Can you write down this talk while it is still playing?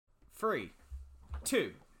3,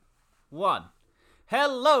 2, 1.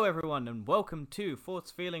 Hello, everyone, and welcome to Thoughts,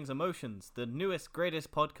 Feelings, Emotions, the newest,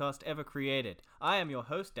 greatest podcast ever created. I am your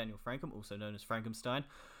host, Daniel Frankham, also known as Frankenstein,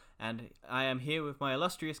 and I am here with my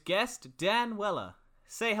illustrious guest, Dan Weller.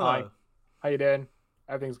 Say hello. Hi. How you doing?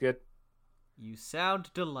 Everything's good. You sound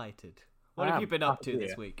delighted. What have you been up to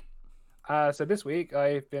this week? So this week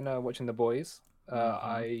I've been watching The Boys.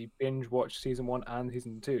 I binge watched season 1 and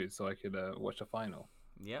season 2 so I could watch the final.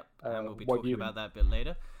 Yep, and we'll be talking about that a bit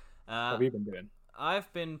later. What have you been doing?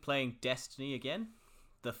 I've been playing Destiny again,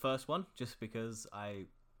 the first one, just because I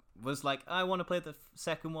was like, I want to play the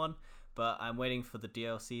second one, but I'm waiting for the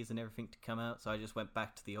DLCs and everything to come out, so I just went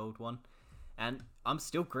back to the old one, and I'm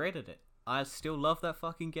still great at it. I still love that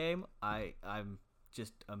fucking game. I'm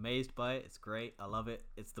just amazed by it. It's great. I love it.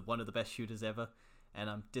 It's one of the best shooters ever, and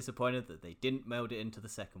I'm disappointed that they didn't meld it into the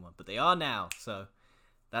second one, but they are now, so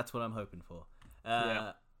that's what I'm hoping for.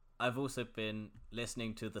 I've also been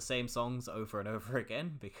listening to the same songs over and over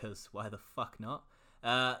again, because why the fuck not?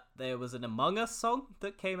 There was an Among Us song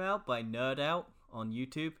that came out by Nerd Out on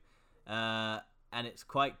YouTube, and it's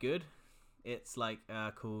quite good. It's like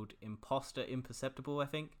called Imposter Imperceptible, I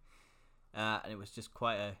think, and it was just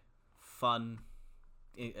quite a fun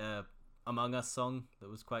Among Us song that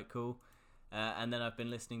was quite cool. And then I've been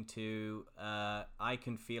listening to I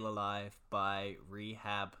Can Feel Alive by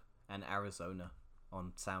Rehab and Arizona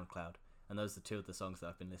on SoundCloud, and those are two of the songs that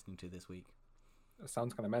I've been listening to this week. It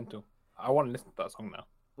sounds kind of mental. I want to listen to that song now.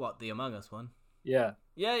 What, the Among Us one? Yeah.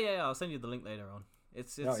 Yeah. I'll send you the link later on.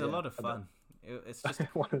 It's a lot of fun. It's just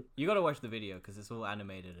you got to watch the video because it's all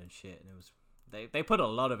animated and shit. And it was they put a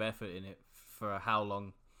lot of effort in it for how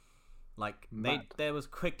long. Like there was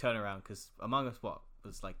quick turnaround because Among Us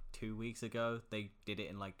was like 2 weeks ago. They did it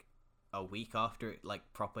in like a week after it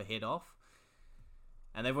like proper hit off.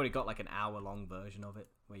 And they've already got like an hour-long version of it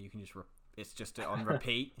where you can just it's just on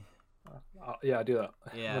repeat. Yeah, I do that.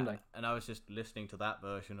 Yeah, Monday. And I was just listening to that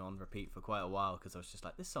version on repeat for quite a while because I was just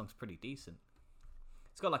like, this song's pretty decent.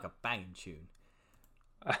 It's got like a banging tune.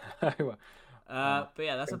 But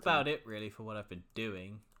yeah, that's about it really for what I've been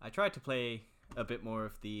doing. I tried to play a bit more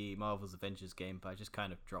of the Marvel's Avengers game, but I just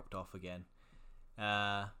kind of dropped off again.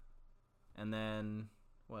 And then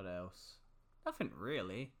what else? Nothing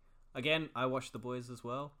really. Again, I watched The Boys as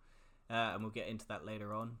well, and we'll get into that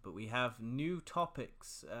later on. But we have new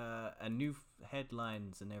topics and new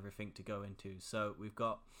headlines and everything to go into. So we've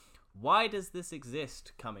got Why Does This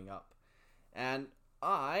Exist coming up? And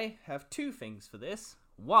I have two things for this.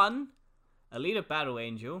 One, Alita Battle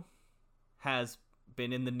Angel has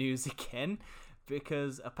been in the news again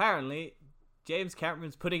because apparently James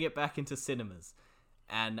Cameron's putting it back into cinemas.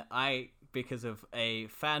 And because of a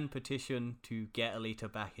fan petition to get Alita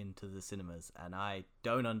back into the cinemas, and I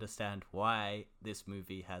don't understand why this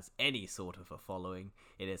movie has any sort of a following.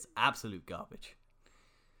 It is absolute garbage.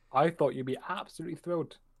 I thought you'd be absolutely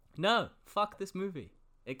thrilled. No, fuck this movie.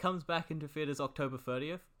 It comes back into theaters October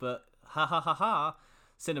 30th, but ha,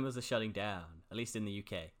 cinemas are shutting down, at least in the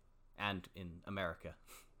UK and in America.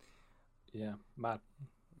 Yeah, mad.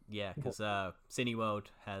 Yeah, because Cineworld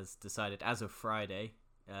has decided as of Friday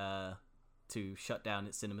to shut down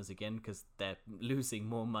its cinemas again because they're losing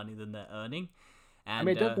more money than they're earning. And, I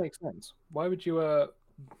mean, it does make sense. Why would you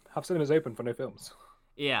have cinemas open for no films?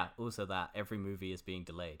 Yeah, also that every movie is being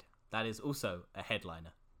delayed. That is also a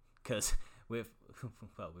headliner because we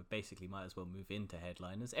basically might as well move into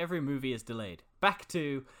headliners. Every movie is delayed. Back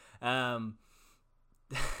to why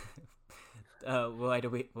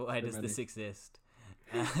does this exist?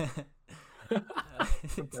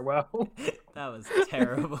 Well, that was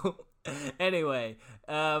terrible. Anyway,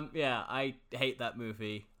 yeah, I hate that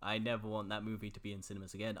movie. I never want that movie to be in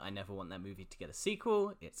cinemas again. I never want that movie to get a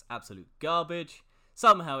sequel. It's absolute garbage.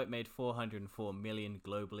 Somehow it made 404 million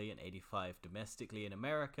globally and 85 domestically in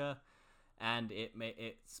America, and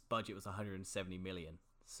its budget was 170 million.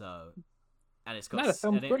 So, and it's got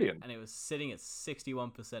brilliant. And it was sitting at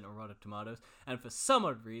 61% on Rotten Tomatoes, and for some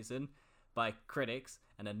odd reason, by critics,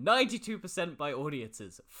 and a 92% by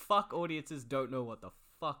audiences. Fuck audiences don't know what the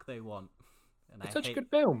fuck they want. And it's such a good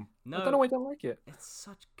film. No, I don't know why I don't like it. It's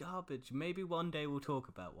such garbage. Maybe one day we'll talk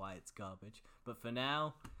about why it's garbage. But for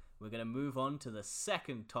now, we're going to move on to the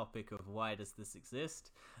second topic of why does this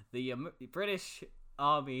exist. The British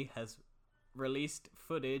Army has released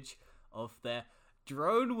footage of their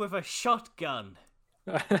drone with a shotgun.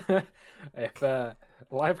 If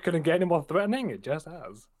life couldn't get any more threatening, it just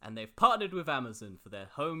has. And they've partnered with Amazon for their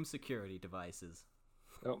home security devices.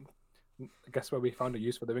 Oh, I guess where we found a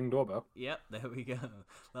use for the Ring doorbell. Yep, there we go.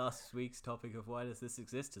 Last week's topic of why does this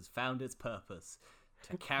exist has found its purpose.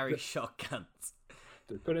 To carry shotguns.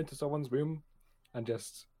 Just put it into someone's room and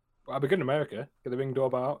just. Well, I'll be good in America. Get the Ring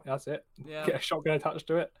doorbell out. That's it. Yeah. Get a shotgun attached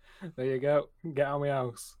to it. There you go. Get out of my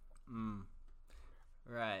house.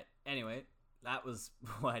 Right. Anyway, that was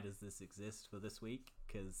why does this exist for this week?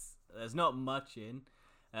 Because there's not much in.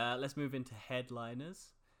 Let's move into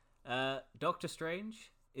headliners. Doctor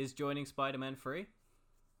Strange is joining Spider-Man 3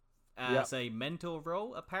 as a mentor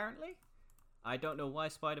role, apparently. I don't know why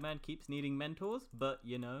Spider-Man keeps needing mentors, but,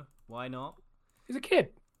 you know, why not? He's a kid.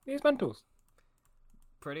 He needs mentors.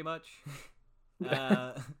 Pretty much.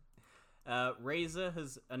 Razer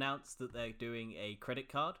has announced that they're doing a credit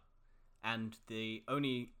card, and the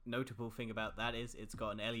only notable thing about that is it's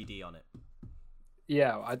got an LED on it.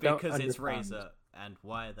 Yeah, I don't because it's understand. Razer, and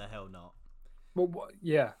why the hell not? Well,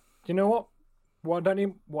 yeah. Do you know what? What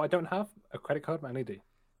I don't have a credit card, my LED.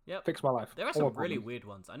 Yep. Fix my life. There are All some my really problems. weird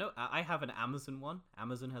ones. I know I have an Amazon one.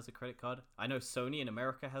 Amazon has a credit card. I know Sony in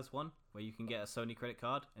America has one where you can get a Sony credit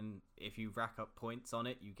card, and if you rack up points on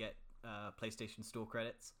it, you get PlayStation Store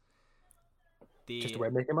credits. Just a way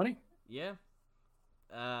of making money. Yeah.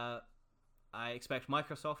 I expect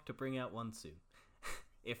Microsoft to bring out one soon,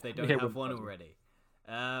 if they don't have one already.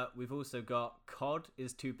 We've also got COD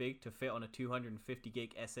is too big to fit on a 250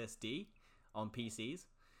 gig SSD on PCs.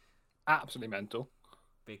 Absolutely mental.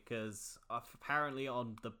 Because apparently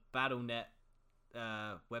on the Battle.net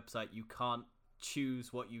website, you can't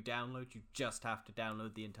choose what you download. You just have to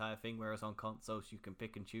download the entire thing, whereas on consoles, you can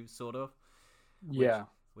pick and choose, sort of. Yeah.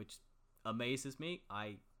 Which amazes me.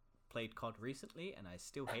 I played COD recently, and I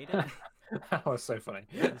still hate it. That was so funny.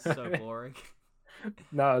 It's so boring.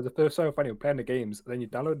 No, it was so funny. We're playing the games, and then you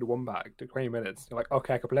download the one pack, took 20 minutes. You're like,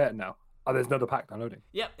 okay, I can play it now. Oh, there's another pack downloading.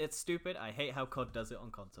 Yep, it's stupid. I hate how COD does it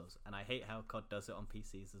on consoles, and I hate how COD does it on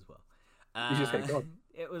PCs as well. You just hate COD.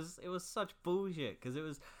 It was such bullshit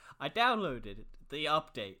because I downloaded the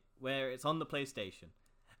update where it's on the PlayStation,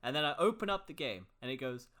 and then I open up the game and it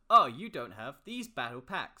goes, "Oh, you don't have these battle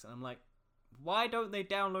packs," and I'm like, "Why don't they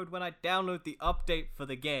download when I download the update for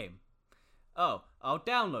the game?" Oh, I'll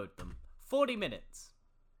download them. 40 minutes.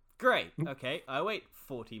 Great. Okay, I wait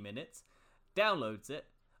 40 minutes. Downloads it.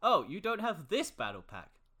 Oh, you don't have this battle pack.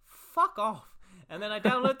 Fuck off. And then I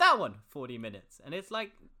download that one. 40 minutes. And it's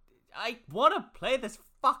like, I want to play this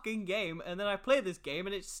fucking game, and then I play this game,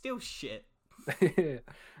 and it's still shit. That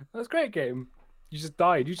was a great game. You just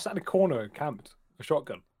died. You just sat in a corner and camped with a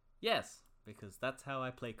shotgun. Yes, because that's how I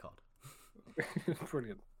play COD.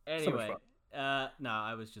 Brilliant. Anyway, no,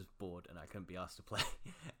 I was just bored, and I couldn't be asked to play.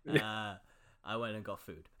 I went and got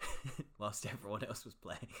food whilst everyone else was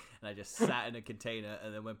playing, and I just sat in a container,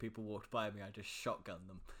 and then when people walked by me, I just shotgunned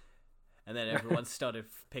them. And then everyone started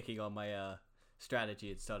picking on my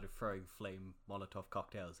strategy and started throwing flame Molotov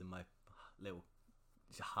cocktails in my little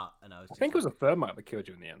hut, and I was just I think it was a thermite that killed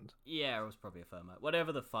you in the end. Yeah, it was probably a thermite.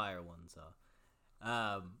 Whatever the fire ones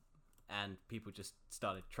are. And people just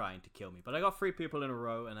started trying to kill me. But I got 3 people in a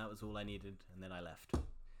row, and that was all I needed, and then I left.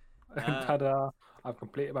 Ta-da! I've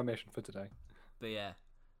completed my mission for today. But yeah.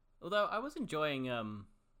 Although I was enjoying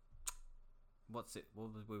what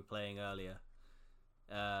was we were playing earlier?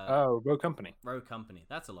 Rogue Company. Rogue Company.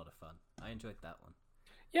 That's a lot of fun. I enjoyed that one.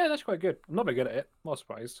 Yeah, that's quite good. I'm not very good at it. I'm not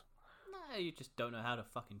surprised. No, you just don't know how to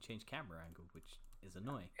fucking change camera angle, which is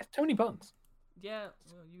annoying. It's too many buttons. Yeah,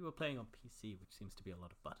 well, you were playing on PC, which seems to be a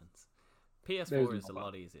lot of buttons. PS4 is a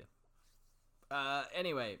lot easier.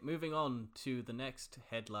 Anyway, moving on to the next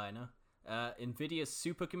headliner. Nvidia's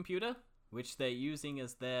supercomputer, which they're using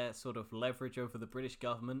as their sort of leverage over the British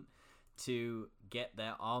government to get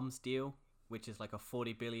their ARMS deal, which is like a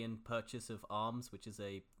 40 billion purchase of ARMS, which is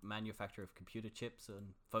a manufacturer of computer chips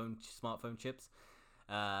and smartphone chips.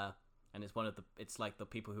 And it's like the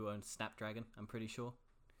people who own Snapdragon, I'm pretty sure.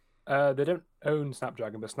 They don't own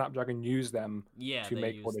Snapdragon, but Snapdragon use them to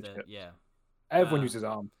make all the chips. Yeah. Everyone uses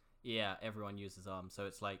ARM. Yeah, everyone uses ARM, so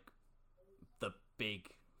it's like the big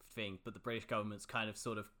thing. But the British government's kind of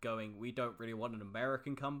sort of going, we don't really want an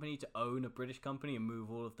American company to own a British company and move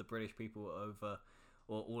all of the British people over,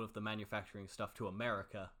 or all of the manufacturing stuff to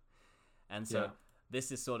America. And so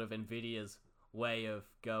this is sort of Nvidia's way of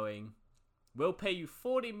going, we'll pay you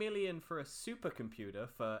 40 million for a supercomputer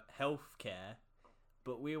for healthcare,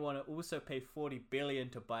 but we want to also pay 40 billion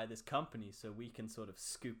to buy this company so we can sort of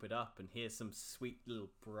scoop it up, and here's some sweet little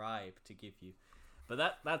bribe to give you.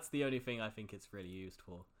 But that's the only thing I think it's really used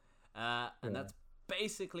for. And that's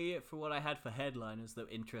basically it for what I had for headliners that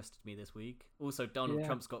interested me this week. Also, Donald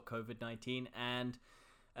Trump's got COVID-19, and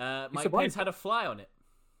Mike Pence had a fly on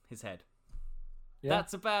his head. Yeah.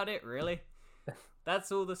 That's about it, really.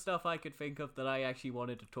 That's all the stuff I could think of that I actually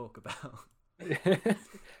wanted to talk about.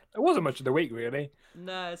 There wasn't much of the week, really.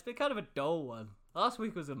 No, it's been kind of a dull one. Last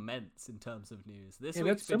week was immense in terms of news. This Yeah,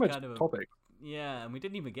 week's that's so been much kind of topic. yeah, and we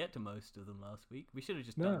didn't even get to most of them last week. We should have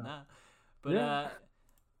just No. done that. But Yeah.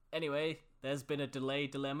 anyway, there's been a delay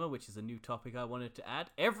dilemma, which is a new topic I wanted to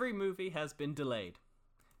add. Every movie has been delayed.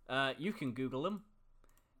 You can Google them.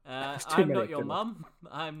 There's too I'm many, not your too much. mum.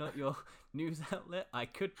 I'm not your news outlet. I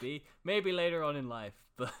could be. Maybe later on in life,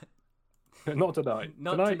 but Not tonight.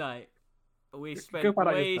 not tonight. We spent find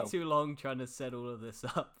out way yourself. too long trying to set all of this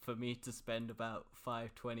up for me to spend about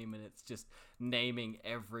 20 minutes just naming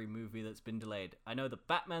every movie that's been delayed. I know that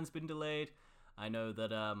Batman's been delayed. I know that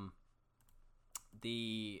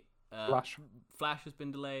the Flash has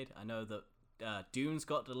been delayed. I know that Dune's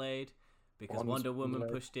got delayed because Bond's Wonder been Woman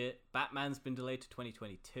delayed. pushed it. Batman's been delayed to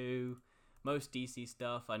 2022. Most DC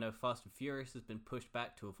stuff. I know Fast and Furious has been pushed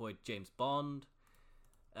back to avoid James Bond.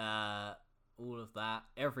 All of that.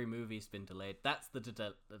 Every movie's been delayed. That's the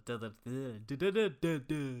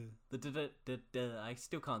I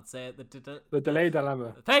still can't say it. The delay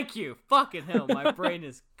dilemma. Thank you. Fucking hell, my brain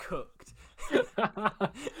is cooked. I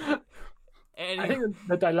think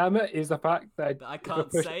the dilemma is the fact that I it's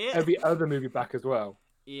can't pushed say it. every other movie back as well for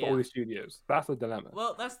all Yeah. the studios. That's the dilemma.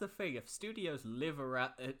 Well, that's the thing. If studios live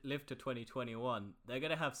to 2021, they're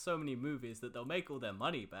gonna have so many movies that they'll make all their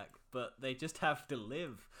money back, but they just have to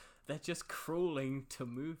live. They're just crawling to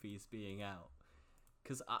movies being out.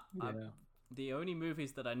 Because the only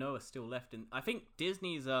movies that I know are still left in. I think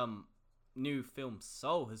Disney's new film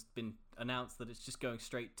Soul has been announced that it's just going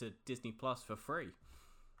straight to Disney Plus for free,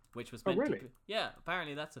 which was meant really? to be. Yeah,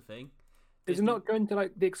 apparently that's a thing. Is it not going to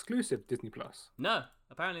like the exclusive Disney Plus? No,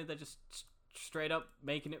 apparently they're just straight up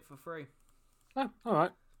making it for free. Oh, all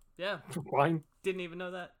right, Yeah, fine. didn't even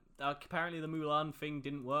know that. Apparently the Mulan thing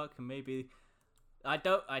didn't work, and maybe I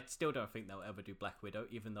still don't think they'll ever do Black Widow,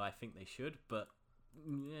 even though I think they should. But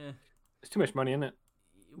yeah, It's too much money, isn't it?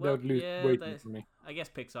 well, They'll lose yeah, way too much money. I guess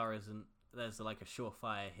Pixar isn't. There's like a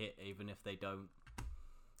surefire hit, even if they don't.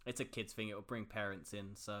 It's a kids thing. It will bring parents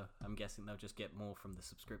in, so I'm guessing they'll just get more from the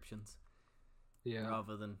subscriptions Yeah.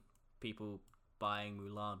 rather than people buying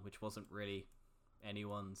Mulan, which wasn't really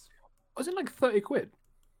anyone's. Was it like 30 quid?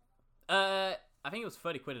 I think it was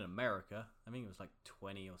 30 quid in America. I think it was like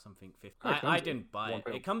 20 or something. 50. Oh, I expensive. didn't buy One it.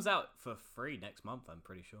 film. It comes out for free next month, I'm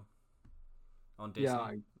pretty sure. On Disney.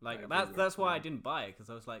 Yeah, I That's why I yeah. didn't buy it, because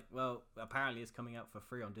I was like, well, apparently it's coming out for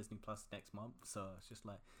free on Disney Plus next month. So it's just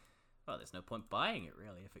like, well, there's no point buying it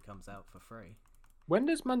really if it comes out for free. When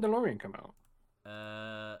does Mandalorian come out?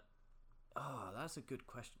 That's a good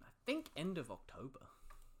question. I think end of October.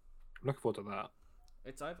 I'm looking forward to that.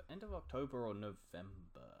 It's either end of October or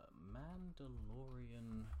November.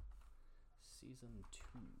 Mandalorian season 2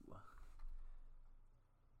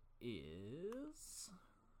 is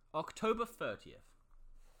October 30th.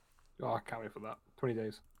 Oh, I can't wait for that. 20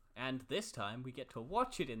 days. And this time we get to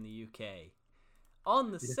watch it in the UK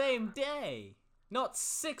on the same day, not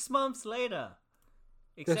 6 months later.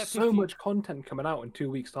 There's so much content coming out in 2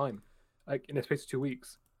 weeks' time. Like, in the space of 2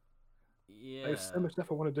 weeks. Yeah. There's so much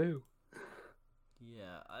stuff I want to do.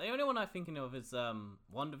 Yeah, the only one I'm thinking of is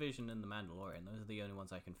WandaVision and The Mandalorian. Those are the only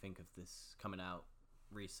ones I can think of this coming out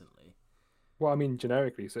recently. Well, I mean,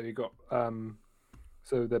 generically. So you got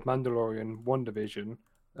so the Mandalorian, WandaVision,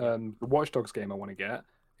 the Watch Dogs game I want to get.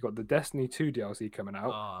 You got the Destiny 2 DLC coming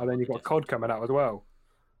out, Oh, and then you the got Destiny COD coming out as well.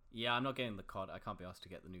 Yeah, I'm not getting the COD. I can't be asked to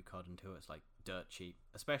get the new COD until it's like dirt cheap.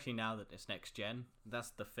 Especially now that it's next gen.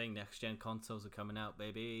 That's the thing. Next gen consoles are coming out,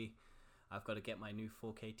 baby. I've got to get my new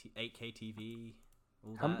 8K TV.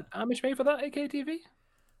 All that. How much pay for that 8K TV?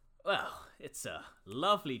 Well, it's a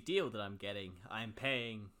lovely deal that I'm getting. I'm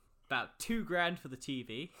paying about $2,000 for the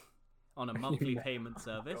TV on a monthly Yeah. payment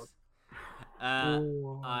service.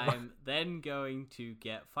 Oh. I'm then going to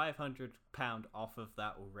get £500 off of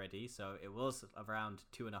that already. So it was around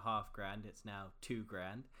 $2,500. It's now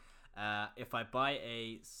 $2,000. If I buy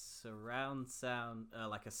a surround sound,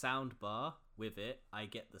 like a sound bar with it, I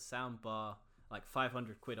get the sound bar, like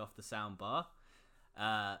 500 quid off the sound bar.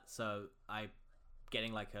 So I'm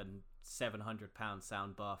getting like a £700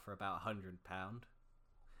 sound bar for about £100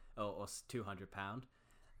 or £200.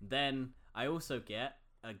 Then I also get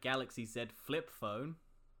a Galaxy Z Flip phone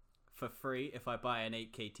for free if I buy an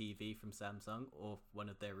 8K TV from Samsung or one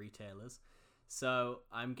of their retailers. So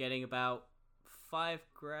I'm getting about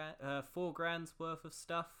 $4,000 worth of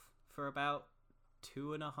stuff for about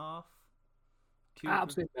 2.5.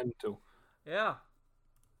 Absolutely mental. Yeah.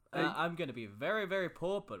 I'm going to be very, very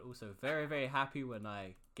poor, but also very, very happy when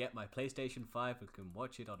I get my PlayStation 5 and can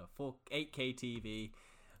watch it on a 8K TV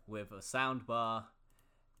with a sound bar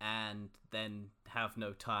and then have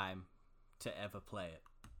no time to ever play it.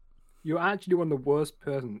 You're actually one of the worst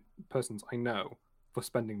persons I know for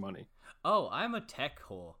spending money. Oh, I'm a tech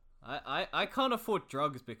whore. I can't afford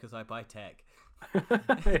drugs because I buy tech.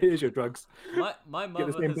 Here's your drugs. My Get the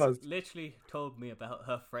mother same has buzz. literally told me about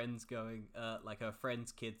her friends going, like her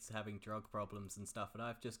friends' kids having drug problems and stuff, and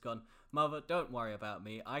I've just gone, Mother, don't worry about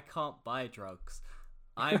me. I can't buy drugs.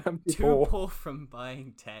 I'm I'm too poor. poor from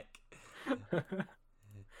buying tech.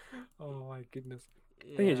 Oh my goodness.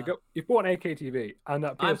 Thing is, Yeah. you bought an 8K TV, and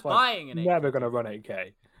that I'm PS5 buying an 8K never gonna TV. run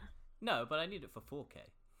 8K. No, but I need it for 4K.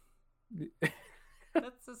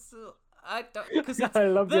 That's just I don't because it's I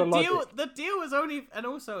love the your deal. logic. The deal is only, and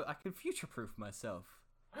also I can future proof myself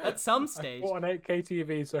at some I stage. bought an 8K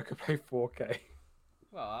TV so I could play 4K.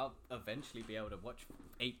 Well, I'll eventually be able to watch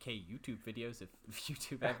 8K YouTube videos if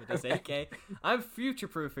YouTube ever does 8K. I'm future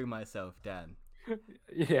proofing myself, Dan.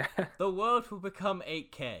 Yeah. The world will become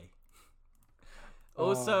 8K.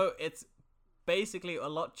 Also, it's basically a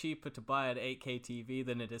lot cheaper to buy an 8K TV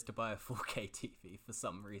than it is to buy a 4K TV for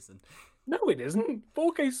some reason. No, it isn't.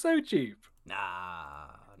 4K is so cheap. Nah.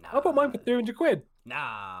 I bought mine for 300 quid.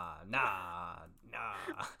 Nah.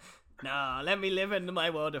 Let me live in my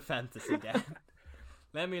world of fantasy, Dan.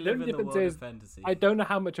 Let me live in the world of fantasy. I don't know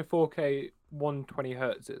how much a 4K 120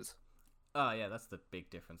 hertz is. Oh yeah, that's the big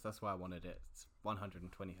difference. That's why I wanted it. It's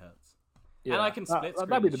 120 hertz. Yeah, And I can split screen.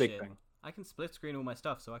 That'd be the and big shit. thing. I can split screen all my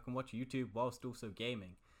stuff, so I can watch YouTube whilst also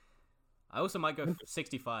gaming. I also might go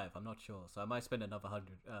 65. I'm not sure, so I might spend another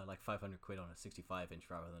 500 quid on a 65-inch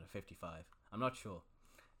rather than a 55. I'm not sure.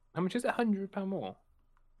 How much is it? £100 more.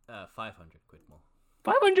 500 quid more.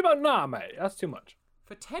 £500? Nah, mate, that's too much.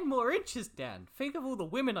 For 10 more inches, Dan. Think of all the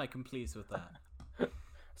women I can please with that.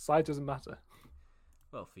 Size doesn't matter.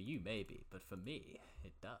 Well, for you maybe, but for me,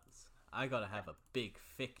 it does. I gotta have a big,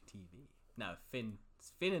 thick TV. No, thin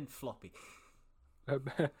and floppy. A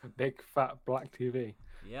big, fat, black TV.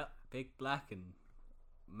 Yep, big black and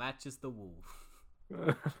matches the wall.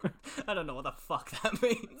 I don't know what the fuck that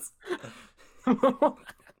means.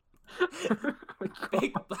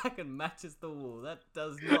 Big black and matches the wall. That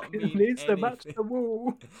does not mean It needs to anything. match the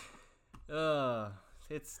wall.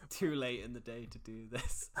 It's too late in the day to do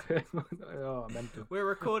this. Oh, mental. We're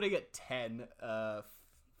recording at 10.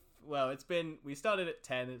 Well, we started at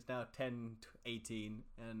 10. It's now 10:18,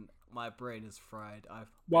 and my brain is fried.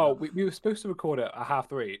 Well, we were supposed to record it at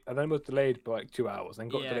 3:30, and then it was delayed by like 2 hours,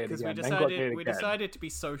 and got yeah, delayed because again. we decided to be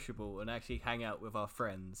sociable and actually hang out with our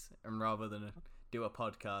friends, and rather than do a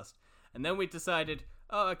podcast. And then we decided,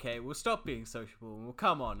 oh, okay, we'll stop being sociable and we'll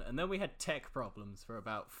come on. And then we had tech problems for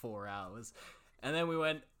about 4 hours. And then we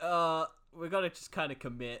went, we gotta just kind of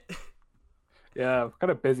commit. Yeah, I'm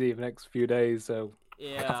kind of busy the next few days, so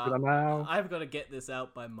Yeah, now. I've got to get this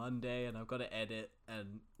out by Monday, and I've got to edit.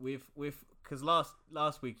 And we've because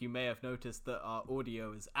last week you may have noticed that our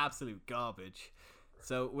audio is absolute garbage.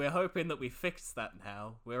 So we're hoping that we fixed that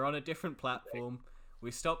now. We're on a different platform.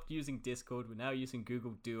 We stopped using Discord. We're now using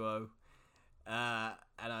Google Duo. And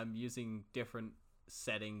I'm using different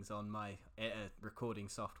settings on my recording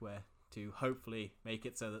software to hopefully make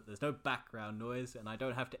it so that there's no background noise and I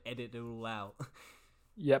don't have to edit it all out.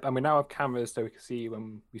 Yep, and we now have cameras so we can see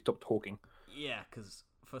when we stop talking. Yeah, because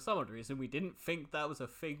for some odd reason we didn't think that was a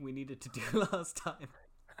thing we needed to do last time.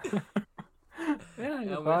 Yeah,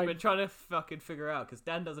 And we've been trying to fucking figure out, because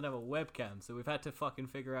Dan doesn't have a webcam, so we've had to fucking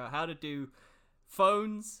figure out how to do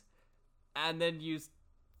phones and then use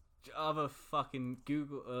other fucking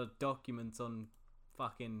Google documents on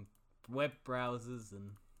fucking web browsers,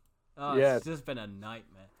 and it's just been a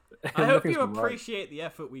nightmare. I hope you appreciate the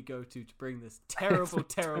effort we go to bring this terrible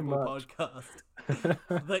podcast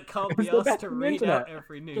that can't be asked to read out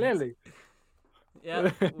every news. Clearly.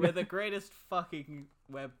 Yeah, we're the greatest fucking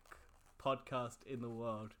web podcast in the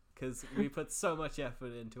world because we put so much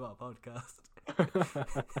effort into our podcast.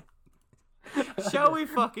 Shall we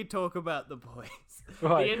fucking talk about The Boys?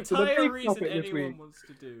 Right, The so the entire big reason topic this anyone week- wants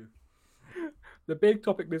to do. The big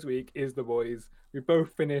topic this week is The Boys. We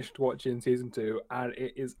both finished watching season 2, and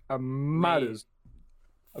it is a matters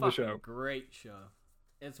of a Fucking show. great show.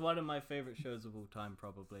 It's one of my favorite shows of all time,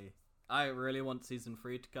 probably. I really want season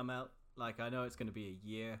 3 to come out. Like, I know it's going to be a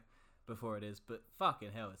year before it is, but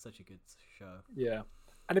fucking hell, it's such a good show. Yeah,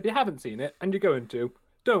 and if you haven't seen it and you're going to,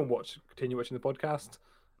 don't continue watching the podcast.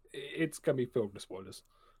 It's gonna be filled with spoilers.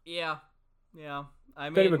 Yeah. I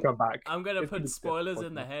Don't mean, even come back. I'm going to It's put gonna be spoilers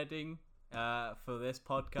in the podcast. heading for this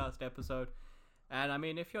podcast episode. And I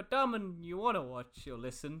mean, if you're dumb and you want to watch or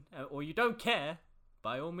listen, or you don't care,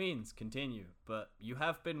 by all means, continue. But you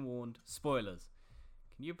have been warned. Spoilers.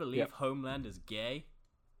 Can you believe Yep. Homeland is gay?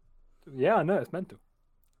 Yeah, I know it's meant to.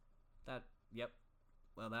 Yep.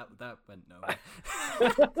 Well, that went nowhere.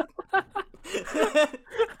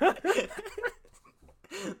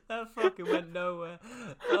 That fucking went nowhere.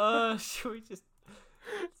 Should we just?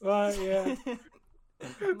 Right, yeah.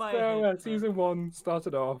 My So head, season 1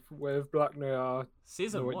 started off with Black Noir.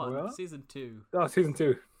 season No, wait, one, what? season 2. Oh, season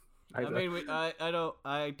 2. I mean,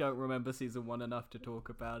 I don't remember season 1 enough to talk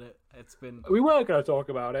about it. It's been We were going to talk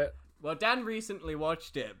about it. well, Dan recently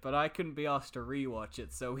watched it, but I couldn't be asked to rewatch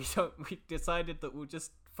it, so we decided that we'll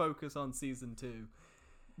just focus on season 2.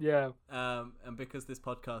 Yeah. And because this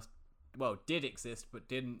podcast, well, did exist but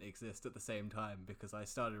didn't exist at the same time because I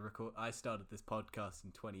started this podcast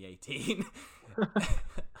in 2018.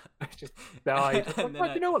 It just died. And then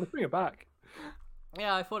But you know what? Let's bring it back.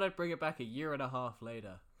 Yeah, I thought I'd bring it back a year and a half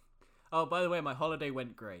later. Oh, by the way, my holiday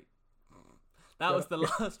went great. That was the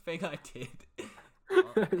last thing I did.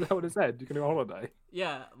 Is that what it said? You can do a holiday.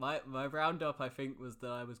 Yeah, my roundup, I think, was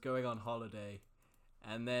that I was going on holiday.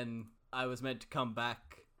 And then I was meant to come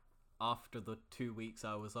back after the 2 weeks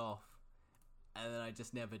I was off. And then I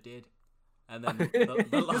just never did. And then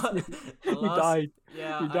the last... You died.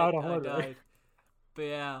 Yeah, You died on I holiday. died. But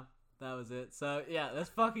yeah, that was it. So yeah, let's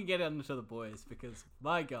fucking get on to the boys because,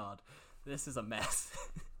 my god, this is a mess.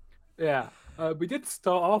 Yeah. We did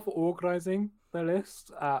start off organising the list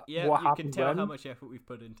at Yeah, what you happened can tell when. how much effort we've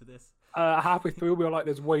put into this. Halfway through, we were like,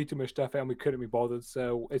 there's way too much stuff and we couldn't be bothered,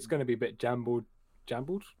 so it's going to be a bit jambled.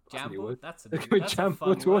 Jambled? That's a new Jambled? word. That's a It's new, gonna be that's a jambled fun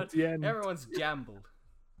word. towards the end. Everyone's jambled.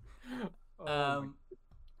 Oh,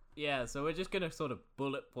 Yeah, so we're just going to sort of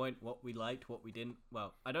bullet point what we liked, what we didn't.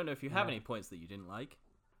 Well, I don't know if you have any points that you didn't like.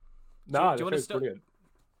 nah, do you the wanna show's start- brilliant.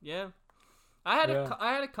 Yeah. I had Yeah.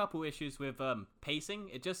 I had a couple issues with pacing.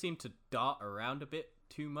 It just seemed to dart around a bit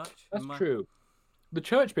too much. That's true. The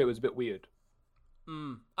church bit was a bit weird.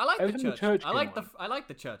 I like Every the time the church. church I like came the I like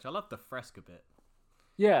the church. I love the fresco bit.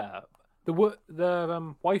 Yeah, the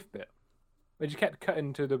wife bit. They just kept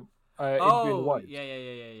cutting to the interviewing the wife.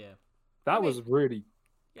 yeah. That was really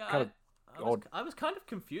Yeah, kind of odd. I was kind of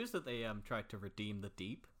confused that they tried to redeem the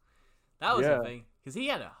Deep. That was Yeah. the thing because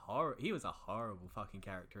he was a horrible fucking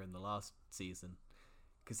character in the last season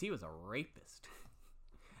because he was a rapist.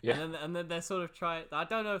 Yeah. And then they're sort of trying. I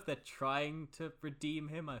don't know if they're trying to redeem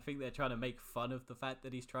him. I think they're trying to make fun of the fact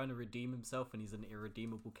that he's trying to redeem himself and he's an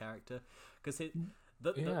irredeemable character. Because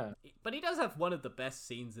but he does have one of the best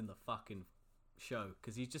scenes in the fucking show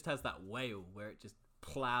because he just has that whale where it just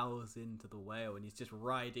plows into the whale and he's just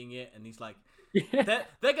riding it and he's like, Yeah.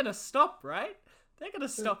 they're gonna stop, right? They're gonna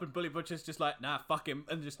stop, and Bully Butcher's just like, nah, fuck him,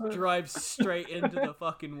 and just drives straight into the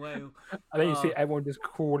fucking whale. And then you see everyone just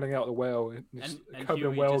crawling out the whale and just And covered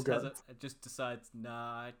in Huey whale just, guts. just decides,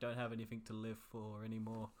 nah, I don't have anything to live for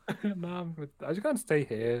anymore. No, I just can't stay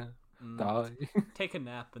here. Die. Take a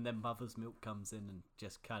nap, and then Mother's Milk comes in and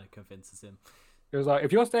just kind of convinces him, He was like,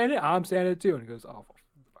 if you're staying here, I'm staying here too. And he goes, oh,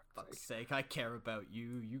 for fuck's sake, I care about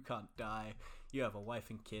you. You can't die. You have a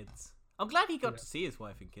wife and kids. I'm glad he got to see his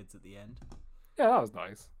wife and kids at the end. Yeah, that was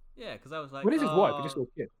nice. Yeah, because I was like, What is his wife? He just got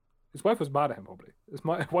a kid. His wife was mad at him, probably. His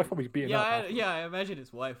wife probably beating him up. I imagine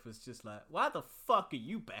his wife was just like, why the fuck are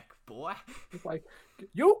you back, boy? It's like,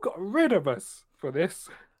 you got rid of us for this.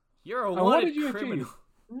 You're a And what wanted did you criminal. achieve?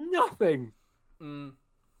 Nothing. Mm.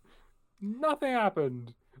 Nothing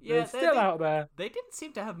happened. Yeah, They're still out there. They didn't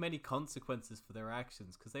seem to have many consequences for their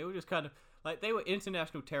actions because they were just kind of like they were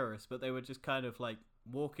international terrorists, but they were just kind of like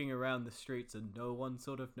walking around the streets and no one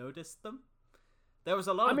sort of noticed them. There was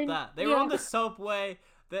a lot of that. They were on the subway.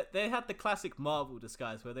 They had the classic Marvel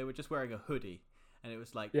disguise where they were just wearing a hoodie, and it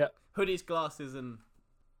was like hoodies, glasses, and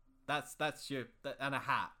that's your and a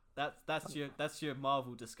hat. That's your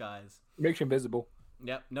Marvel disguise. Makes you invisible.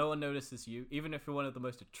 Yep, no one notices you. Even if you're one of the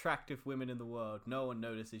most attractive women in the world, no one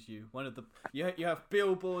notices you. You have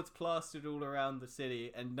billboards plastered all around the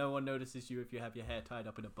city, and no one notices you if you have your hair tied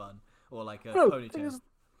up in a bun or like a ponytail.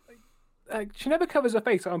 She never covers her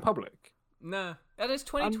face out in public. No, and it's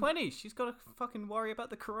 2020. She's got to fucking worry about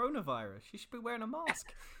the coronavirus. She should be wearing a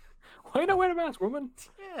mask. Why not wear a mask, woman?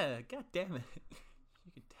 Yeah, god damn it.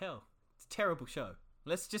 You can tell. It's a terrible show.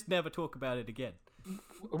 Let's just never talk about it again.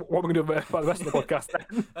 What are we going to do for the rest of the podcast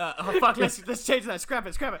then? Oh fuck, let's change that. Scrap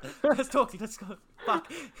it. Let's talk. Let's go.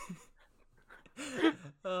 Fuck.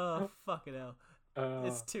 Oh, fucking hell.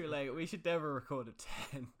 It's too late. We should never record at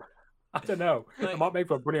 10. I don't know. It might make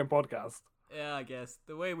for a brilliant podcast. Yeah, I guess.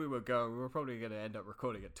 The way we were going, we were probably going to end up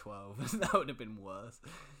recording at 12. That would have been worse.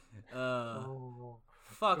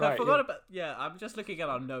 Fuck, right, I forgot about... Yeah, I'm just looking at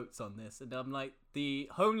our notes on this, and I'm like, the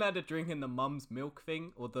Homelander drinking the mum's milk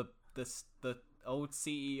thing, or the old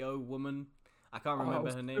CEO woman, I can't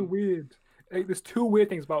remember her name. So weird. There's two weird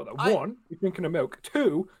things about that. One, you're drinking a milk.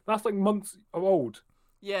 Two, that's like months old.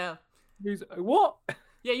 Yeah. He's what?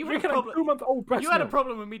 Yeah, you had a Drinking a problem. 2-month-old breast You had a milk.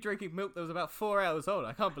 problem with me drinking milk that was about 4 hours old.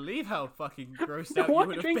 I can't believe how fucking grossed No, out why you are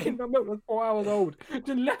would you have drinking been. the milk that's 4 hours old? Just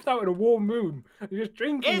left out in a warm room. You're just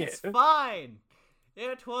drinking It's it. fine.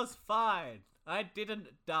 It was fine. I didn't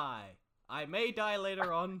die. I may die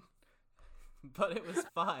later on, but it was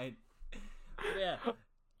fine. Yeah.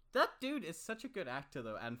 That dude is such a good actor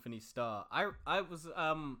though, Anthony Starr. I was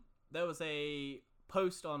there was a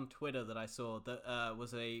post on Twitter that I saw that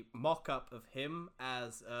was a mock-up of him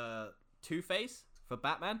as Two-Face for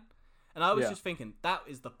Batman. And I was just thinking, that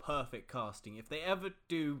is the perfect casting. If they ever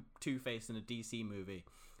do Two-Face in a DC movie,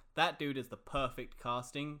 that dude is the perfect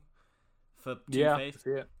casting for Two-Face.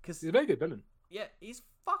 Yeah, Cause, he's a very good villain. yeah, he's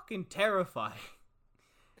fucking terrifying.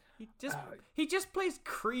 He just plays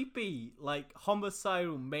creepy, like,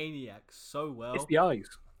 homicidal maniac so well. It's the eyes.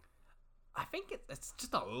 I think it's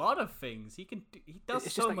just a lot of things. He does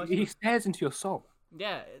It's so just like much. he stares into your soul.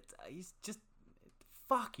 Yeah, he's just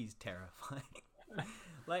he's terrifying.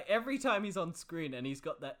 Like every time he's on screen and he's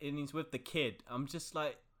with the kid, I'm just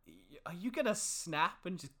like, are you gonna snap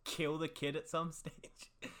and just kill the kid at some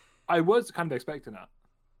stage? I was kind of expecting that.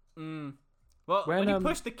 Well, when he When,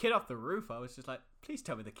 pushed the kid off the roof, I was just like, please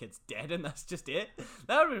tell me the kid's dead and that's just it.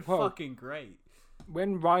 That would have been fucking great.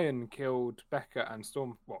 When Ryan killed Becca and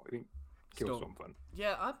Storm, well, I think killed Stormfront.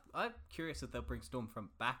 Yeah, I'm curious if they'll bring Stormfront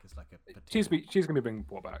back as like a potential. She's gonna be bringing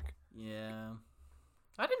brought back. Yeah,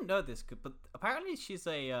 I didn't know this, but apparently she's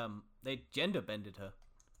they gender bended her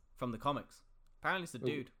from the comics. Apparently it's a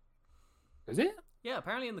dude. Is it? Yeah,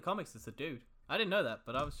 apparently in the comics it's a dude. I didn't know that,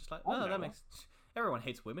 but I was just like, oh, that makes. Everyone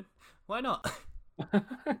hates women. Why not?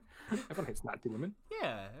 Everyone hates Nazi women.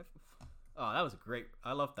 Yeah. Oh, that was great.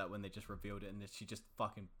 I loved that when they just revealed it and she just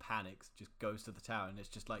fucking panics, just goes to the tower, and it's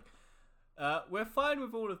just like, we're fine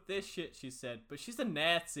with all of this shit, she said, but she's a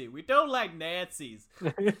Nazi. We don't like Nazis.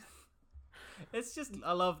 It's just,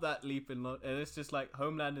 I love that leap and it's just like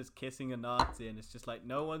Homelander's kissing a Nazi, and it's just like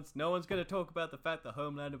no one's gonna talk about the fact that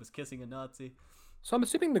Homelander was kissing a Nazi. So I'm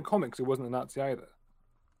assuming in the comics it wasn't a Nazi either.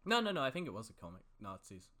 No. I think it was a comic.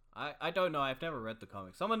 Nazis. I don't know. I've never read the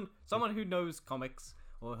comics. Someone who knows comics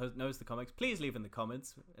or knows the comics, please leave in the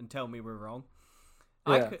comments and tell me we're wrong.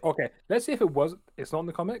 Yeah. Okay. Let's see if it was. It's not in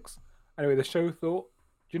the comics. Anyway, the show thought,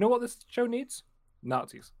 do you know what this show needs?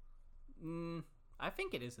 Nazis. I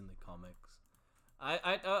think it is in the comics.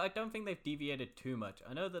 I don't think they've deviated too much.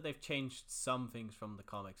 I know that they've changed some things from the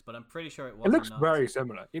comics, but I'm pretty sure it was. It looks very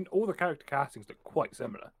similar. In all the character castings look quite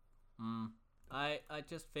similar. I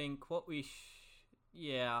just think what we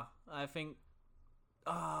yeah, I think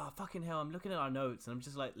fucking hell, I'm looking at our notes and I'm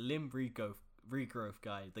just like limb regrowth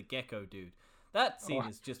guy, the gecko dude. That scene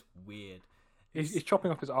is just weird. He's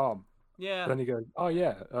chopping off his arm. Yeah. And then he goes, oh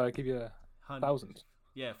yeah, I'll give you 1,000.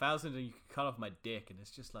 Yeah, 1,000 and you can cut off my dick, and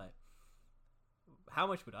it's just like, how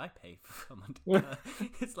much would I pay for someone to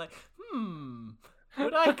It's like,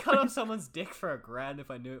 would I cut off someone's dick for $1,000 if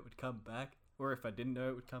I knew it would come back? Or if I didn't know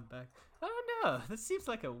it would come back? I don't know. This seems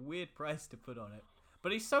like a weird price to put on it.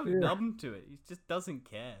 But he's so numb to it. He just doesn't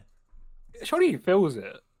care. Surely he feels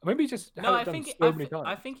it. Maybe he just I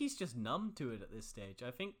think he's just numb to it at this stage.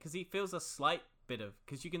 I think because he feels a slight bit of,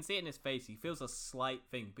 because you can see it in his face, he feels a slight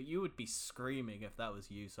thing, but you would be screaming if that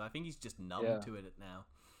was you. So I think he's just numb to it now.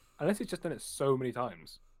 Unless he's just done it so many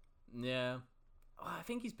times. Yeah. Oh, I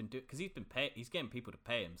think he's been doing, because he's getting people to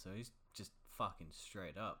pay him, so he's just fucking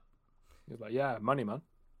straight up. He's like, yeah, money, man.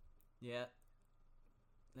 Yeah.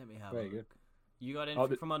 Let me have Very a look. good. You got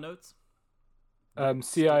anything from our notes?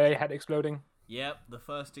 CIA head exploding. Yep, the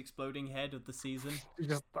first exploding head of the season.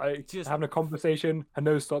 Just having a conversation, her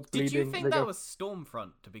nose starts bleeding. Did you think that was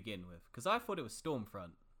Stormfront to begin with? Because I thought it was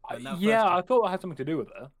Stormfront. I thought it had something to do with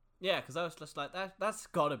it. Yeah, because I was just like, that's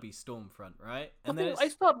got to be Stormfront, right? And I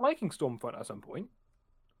started liking Stormfront at some point.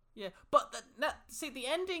 Yeah, but see, the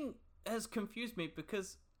ending has confused me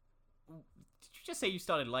because did you just say you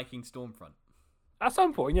started liking Stormfront? At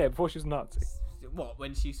some point, yeah, before she was Nazi. What,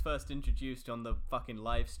 when she's first introduced on the fucking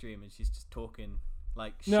live stream and she's just talking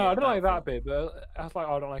like shit? No, I don't like that bit, but I was like,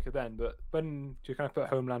 I don't like it then. But when she kind of put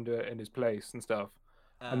Homelander in his place and stuff,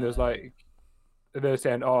 and there's like, they're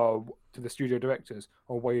saying, to the studio directors,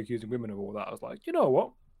 why are you accusing women of all that? I was like, you know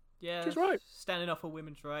what? Yeah, she's right. Standing up for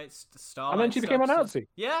women's rights. Starlight and then she became a Nazi.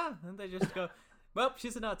 Yeah, and they just go, well,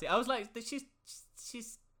 she's a Nazi. I was like,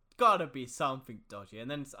 she's gotta be something dodgy.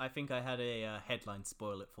 And then I think I had a headline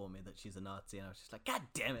spoil it for me that she's a Nazi, and I was just like, God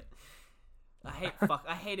damn it. I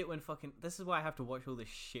hate it when fucking. This is why I have to watch all this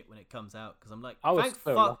shit when it comes out, because I'm like,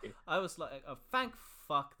 lucky. I was like, thank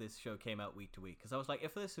fuck this show came out week to week, because I was like,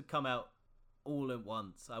 if this had come out all at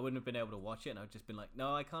once, I wouldn't have been able to watch it, and I've just been like,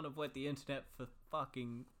 no, I can't avoid the internet for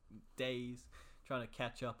fucking days trying to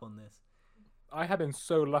catch up on this. I have been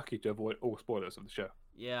so lucky to avoid all spoilers of the show.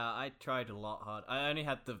 Yeah, I tried a lot hard. I only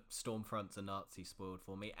had the Stormfronts and Nazi spoiled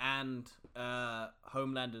for me, and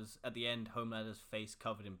Homelander's at the end. Homelander's face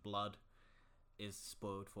covered in blood is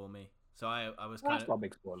spoiled for me. So I was kind That's not a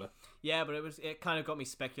big spoiler. Yeah, but it kind of got me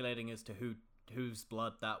speculating as to whose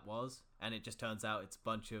blood that was, and it just turns out it's a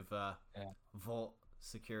bunch of Vault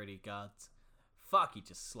security guards. Fuck, he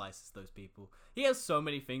just slices those people. He has so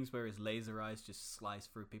many things where his laser eyes just slice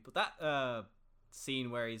through people. That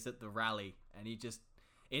scene where he's at the rally and he just,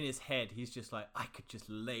 in his head, he's just like, I could just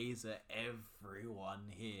laser everyone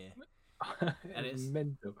here. And it's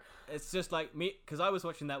mental. It's just like me, because I was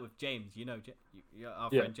watching that with James. You know,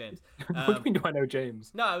 our friend James. What do you mean, do I know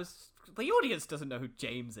James? No, the audience doesn't know who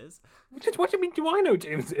James is. What do you mean, do I know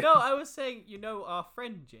James is? No, I was saying, you know, our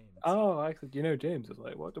friend James. Oh, I said, you know James. I was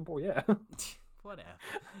like, what? Oh, yeah. Whatever.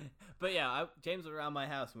 But yeah, James was around my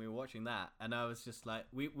house and we were watching that, and I was just like,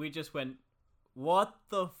 we just went, what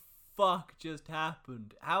the fuck just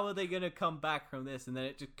happened? How are they gonna come back from this? And then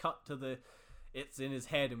it just cut to it's in his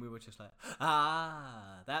head, and we were just like,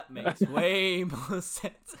 that makes way more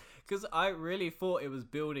sense. Because I really thought it was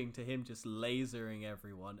building to him just lasering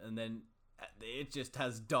everyone, and then it just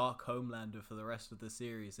has Dark Homelander for the rest of the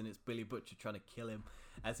series, and it's Billy Butcher trying to kill him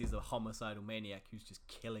as he's a homicidal maniac who's just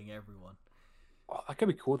killing everyone. Oh, that could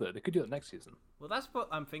be cool, though. They could do that next season. Well, that's what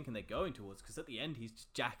I'm thinking they're going towards, because at the end he's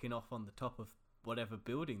just jacking off on the top of whatever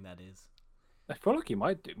building that is. I feel like he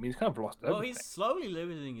might do. I mean, he's kind of lost everything. Well, he's slowly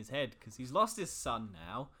losing his head, because he's lost his son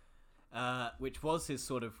now, which was his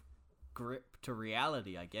sort of grip to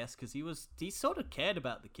reality, I guess, because he sort of cared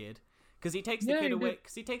about the kid, because he takes the kid away.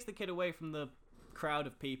 Because he takes the kid away from the crowd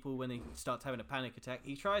of people when he starts having a panic attack.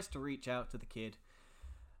 He tries to reach out to the kid,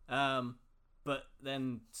 but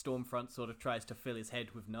then Stormfront sort of tries to fill his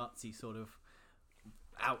head with Nazi sort of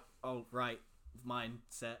alt-right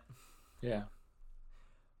mindset. Yeah.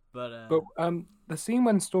 But the scene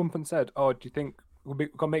when Stormfront said, "Oh, do you think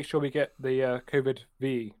we've got to make sure we get the COVID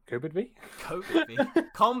V,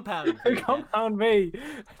 Compound V, Compound V."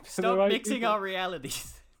 Stop right mixing people. our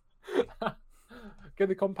realities. Get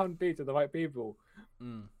the Compound V to the right people.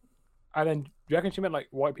 Mm. And then, do you reckon she meant like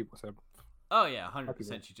white people? So, oh yeah,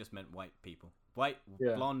 100%. She just meant white people,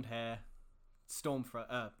 blonde hair,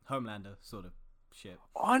 Stormfront, Homelander sort of shit.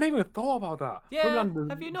 Oh, I never even thought about that. Yeah, Homelander's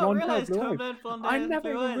have you not realised Homelander blonde hair? I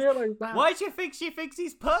never even realised that. Why do you think she thinks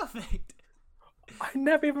he's perfect? I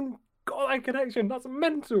never even got that connection. That's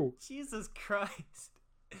mental. Jesus Christ.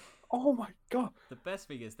 Oh my god. The best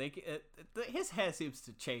thing is his hair seems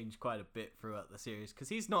to change quite a bit throughout the series, because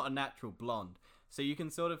he's not a natural blonde. So you can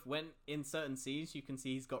sort of, when in certain scenes, you can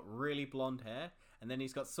see he's got really blonde hair, and then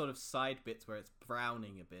he's got sort of side bits where it's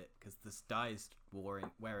browning a bit because this dye's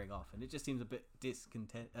wearing off, and it just seems a bit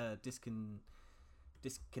disconnected,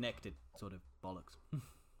 sort of bollocks.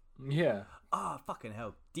 Yeah. Oh, fucking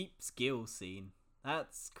hell. Deep skill scene.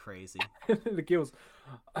 That's crazy. The Gills.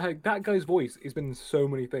 That guy's voice has been in so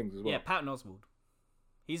many things as well. Yeah, Patton Oswalt.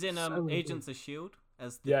 He's in Agents of S.H.I.E.L.D.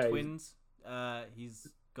 as the twins. He's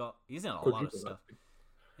in a lot of stuff.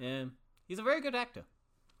 Yeah, he's a very good actor.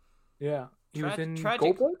 Yeah. He was in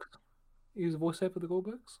Goldberg? He was a voiceover for the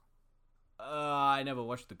Goldbergs? I never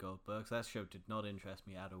watched the Goldbergs. That show did not interest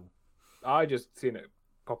me at all. I just seen it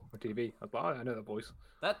pop up on TV. I was like, I know that voice.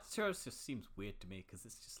 That show just seems weird to me, because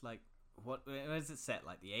it's just like, where is it set?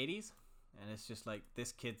 Like the 80s? And it's just like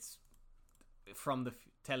this kid's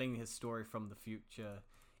telling his story from the future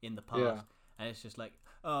in the past. Yeah. And it's just like,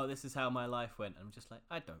 oh, this is how my life went. And I'm just like,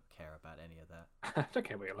 I don't care about any of that. I don't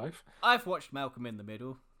care about your life. I've watched Malcolm in the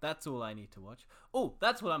Middle. That's all I need to watch. Oh,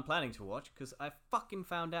 that's what I'm planning to watch, because I fucking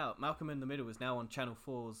found out Malcolm in the Middle is now on Channel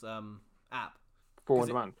 4's app. 4 on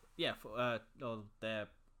demand? Yeah, their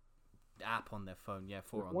app on their phone. Yeah,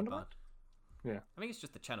 4 on demand. Yeah. I think it's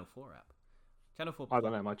just the Channel 4 app. Channel 4. I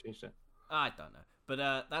don't know, I might change it. I don't know.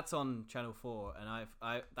 But that's on Channel 4, and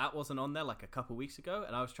that wasn't on there like a couple weeks ago,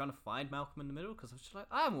 and I was trying to find Malcolm in the Middle, because I was just like,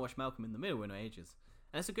 I haven't watched Malcolm in the Middle in ages.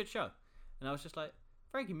 And it's a good show. And I was just like,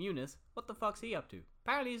 Frankie Muniz, what the fuck's he up to?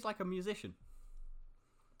 Apparently he's like a musician.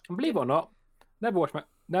 And believe it or not,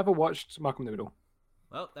 never watched Malcolm in the Middle.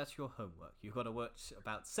 Well, that's your homework. You've got to watch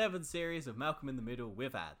about 7 series of Malcolm in the Middle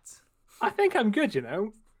with ads. I think I'm good, you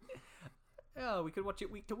know. Oh, we could watch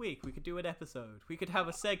it week to week. We could do an episode. We could have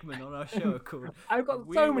a segment on our show called... I've got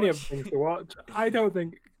so many other things to watch. I don't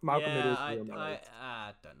think Malcolm in the Middle is I don't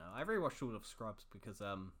know. I rewatched all of Scrubs because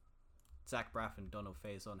Zach Braff and Donald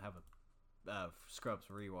Faison have a Scrubs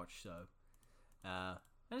rewatch show. And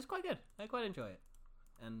it's quite good. I quite enjoy it.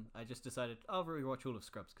 and I just decided I'll rewatch all of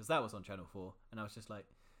Scrubs because that was on Channel 4, and I was just like,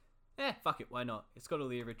 fuck it, why not? It's got all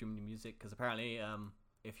the original music because apparently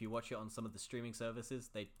if you watch it on some of the streaming services,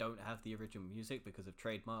 they don't have the original music because of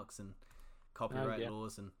trademarks and copyright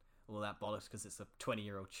laws and all that bollocks because it's a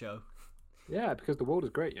 20-year-old show. Yeah, because the world is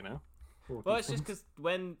great, you know. Well, it's just because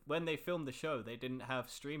when they filmed the show, they didn't have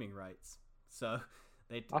streaming rights, so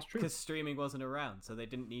that's true. Because streaming wasn't around, so they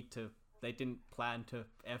didn't plan to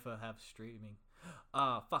ever have streaming.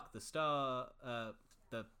 Fuck the star.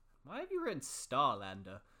 Why have you written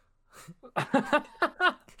Starlander?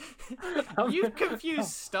 You've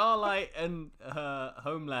confused Starlight and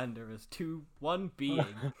Homelander as one being.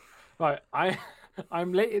 Right,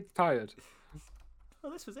 I'm late. It's tired.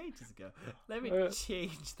 Well, this was ages ago. Let me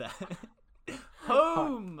change that.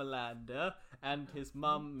 Homelander and his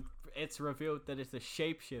mum. It's revealed that it's a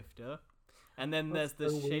shapeshifter, and then there's the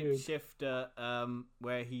shapeshifter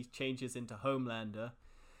where he changes into Homelander,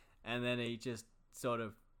 and then he just sort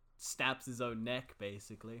of stabs his own neck,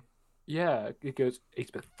 basically. Yeah, it goes. It's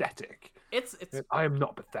pathetic. It's. I am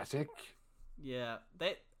not pathetic. Yeah,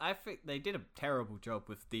 I think they did a terrible job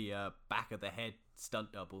with the back of the head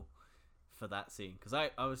stunt double for that scene because I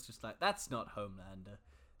was just like, that's not Homelander.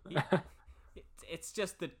 It's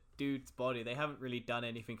just the dude's body. They haven't really done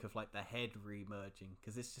anything of like the head re-merging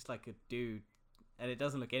because it's just like a dude, and it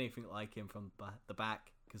doesn't look anything like him from the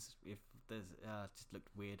back because if there's it just looked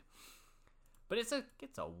weird. But it's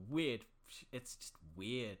weird. It's just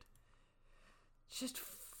weird. It's just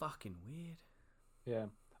fucking weird. Yeah.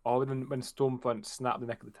 Oh, then when Stormfront snapped the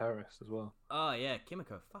neck of the terrorist as well. Oh yeah,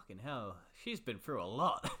 Kimiko. Fucking hell, she's been through a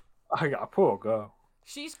lot. I got a poor girl.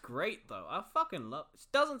 She's great though. I fucking love. She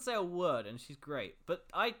doesn't say a word, and she's great. But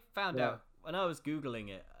I found out when I was googling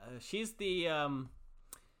it, she's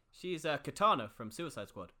Katana from Suicide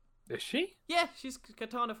Squad. Is she? Yeah, she's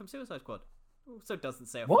Katana from Suicide Squad. Also doesn't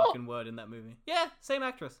say a What? fucking word in that movie. Yeah, same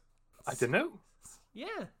actress. I don't know. Yeah,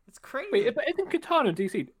 it's crazy. Wait, but isn't Katana in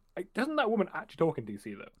DC? Doesn't that woman actually talk in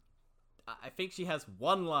DC though? I think she has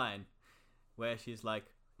one line where she's like,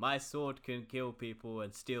 "My sword can kill people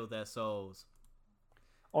and steal their souls."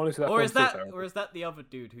 Honestly, or is that the other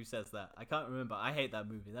dude who says that? I can't remember. I hate that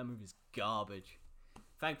movie. That movie's garbage.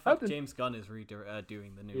 Thank fuck James Gunn is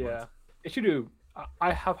doing the new ones. Yeah, it should do.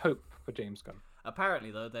 I have hope for James Gunn.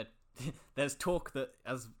 Apparently, though, that there's talk that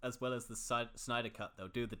as well as the Snyder cut, they'll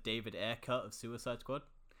do the David Ayer cut of Suicide Squad.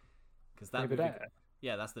 Because that David Ayer?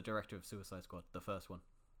 Yeah, that's the director of Suicide Squad, the first one.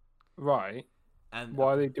 Right. And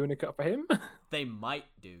why are they doing a cut for him? They might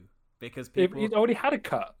do because people. He's already had a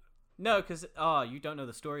cut. No, because you don't know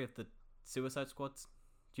the story of the Suicide Squads.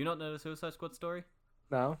 Do you not know the Suicide Squad story?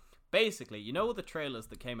 No. Basically, you know all the trailers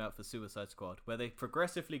that came out for Suicide Squad, where they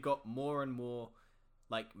progressively got more and more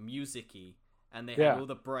like music-y, and they had all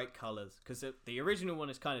the bright colors. Because the original one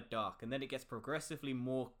is kind of dark, and then it gets progressively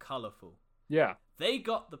more colorful. Yeah. They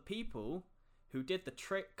got the people who did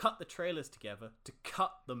cut the trailers together to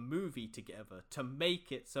cut the movie together to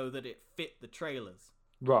make it so that it fit the trailers.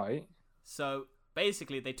 Right. So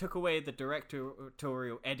basically, they took away the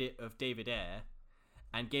directorial edit of David Ayer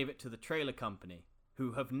and gave it to the trailer company,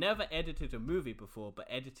 who have never edited a movie before, but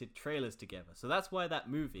edited trailers together. So that's why that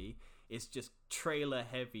movie is just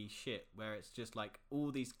trailer-heavy shit, where it's just like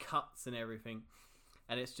all these cuts and everything,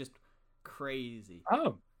 and it's just crazy.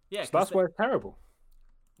 Oh. Yeah, so that's why it's terrible.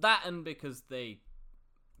 That and because David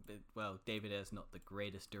Ayer's not the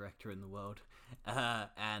greatest director in the world,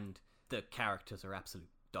 and the characters are absolute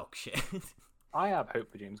dog shit. I have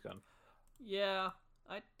hope for James Gunn. Yeah,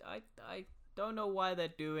 I don't know why they're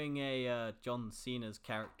doing a John Cena's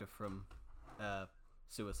character from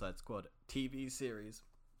Suicide Squad TV series.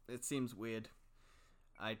 It seems weird.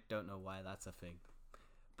 I don't know why that's a thing.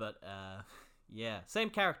 But yeah, same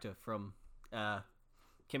character from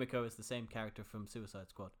Kimiko is the same character from Suicide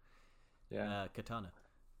Squad. Yeah. Katana.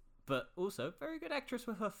 But also very good actress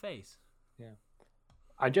with her face. Yeah.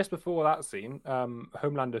 And just before that scene,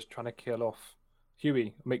 Homelander's trying to kill off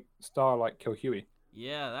Huey, make Starlight kill Huey.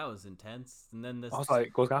 Yeah, that was intense. And then there's... I was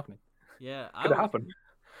like, what's happening? Yeah. Could it happen?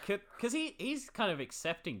 Because he's kind of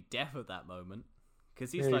accepting death at that moment.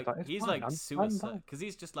 Because he's like suicide. Because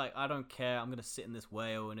he's just like, I don't care. I'm going to sit in this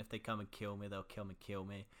whale, and if they come and kill me, they'll come and kill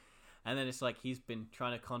me. And then it's like he's been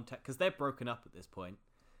trying to contact... Because they're broken up at this point.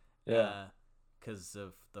 Yeah. Because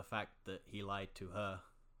of the fact that he lied to her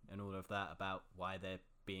and all of that about why they're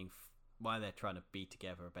trying to be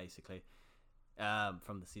together, basically,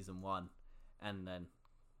 from the season 1. And then,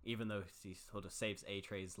 even though he sort of saves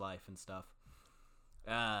A-Tray's life and stuff,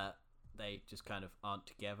 they just kind of aren't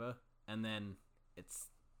together. And then it's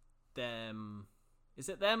them... Is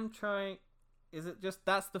it them trying... Is it just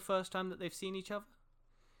that's the first time that they've seen each other?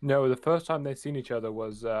 No, the first time they'd seen each other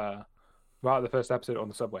was right at the first episode on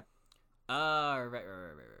the subway, Right.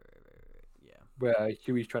 Yeah. where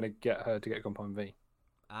Huey's trying to get her to get Compound V.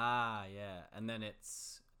 Yeah. And then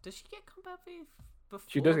it's. Does she get Compound V before?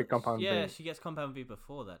 She does get Compound Yeah, V. she gets Compound V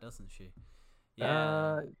before that, doesn't she?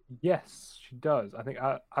 Yeah. Yes, she does. I think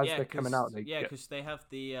as Yeah, they're coming out, they get. because they have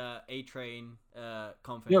the A Train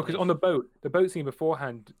confrontation. No, because on the boat scene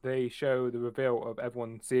beforehand, they show the reveal of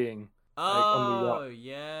everyone seeing on the yacht. Oh,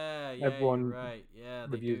 yeah, Everyone you're right. Yeah,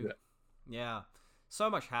 they reviews do. it. Yeah, so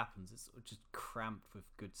much happens. It's just cramped with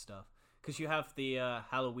good stuff. Because you have the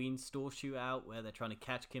Halloween store shootout where they're trying to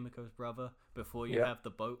catch Kimiko's brother before you have the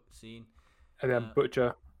boat scene. And then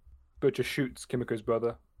Butcher shoots Kimiko's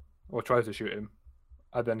brother, or tries to shoot him,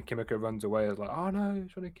 and then Kimiko runs away as like, oh no,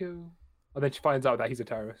 he's trying to kill. And then she finds out that he's a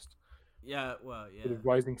terrorist. Yeah, well, yeah. The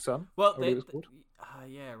Rising Sun. Well,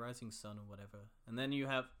 yeah, Rising Sun or whatever. And then you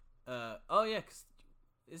have, cause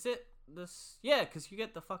is it this? Yeah, because you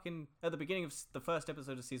get the fucking at the beginning of the first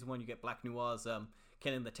episode of season 1, you get Black Noir's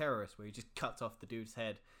killing the terrorist, where he just cuts off the dude's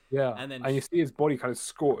head. Yeah, and then you see his body kind of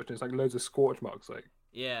scorched. It's like loads of scorch marks, like.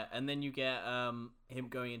 Yeah, and then you get him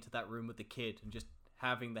going into that room with the kid and just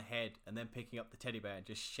having the head, and then picking up the teddy bear and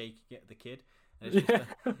just shaking it at the kid. And it's just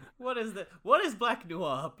what is Black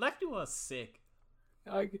Noir? Black Noir's sick.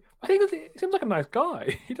 I think he seems like a nice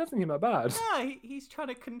guy. He doesn't seem that bad. Yeah, he's trying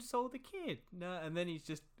to console the kid. No, and then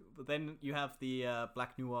then you have the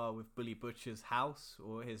Black Noir with Billy Butcher's house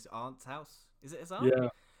or his aunt's house. Is it his aunt? Yeah.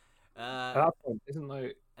 At that point, isn't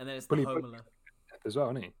like. And then it's Billy the Home Butcher Alone as well,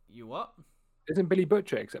 isn't he? You what? Isn't Billy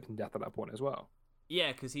Butcher accepting death at that point as well?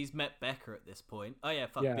 Yeah, because he's met Becca at this point. Oh yeah,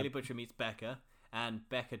 Billy Butcher meets Becca, and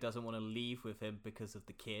Becca doesn't want to leave with him because of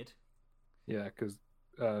the kid. Yeah, because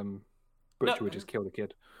Butcher would just kill the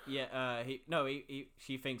kid. Yeah,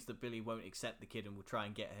 she thinks that Billy won't accept the kid and will try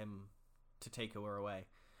and get him to take her away.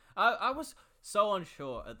 I was so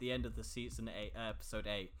unsure at the end of the season 8, episode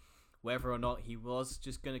 8, whether or not he was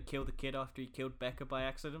just gonna kill the kid after he killed Becca by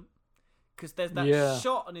accident. Because there's that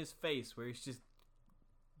shot on his face where he's just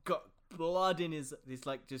got blood in his. He's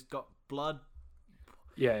like just got blood.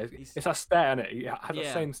 Yeah, it's that stare, innit? He had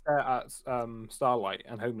the same stare at Starlight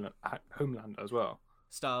and Homeland as well.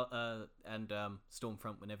 And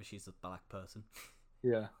Stormfront whenever she's a black person.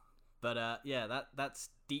 Yeah. But that's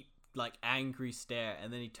deep, like angry stare,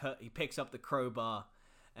 and then he picks up the crowbar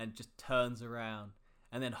and just turns around,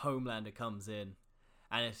 and then Homelander comes in,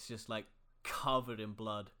 and it's just like covered in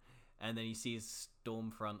blood, and then he sees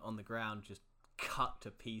Stormfront on the ground, just cut to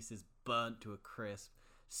pieces, burnt to a crisp,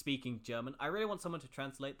 speaking German. I really want someone to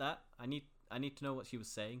translate that. I need to know what she was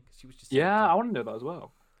saying, because she was just I want to know that as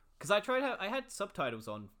well. Because I had subtitles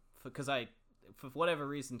on because for whatever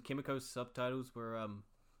reason Kimiko's subtitles were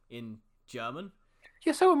in German.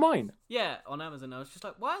 Yeah, so are mine. Yeah, on Amazon. I was just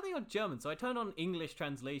like, why are they on German? So I turned on English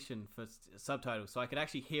translation for subtitles so I could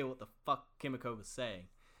actually hear what the fuck Kimiko was saying.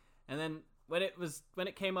 And then when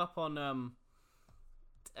it came up on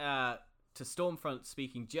to Stormfront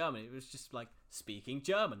speaking German, it was just like speaking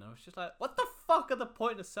German. I was just like, what the fuck are the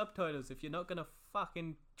point of subtitles if you're not gonna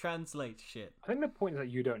fucking translate shit? I think the point is that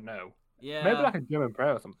you don't know. Yeah. Maybe like a German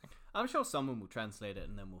prayer or something. I'm sure someone will translate it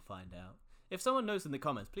and then we'll find out. If someone knows in the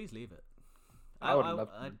comments, please leave it.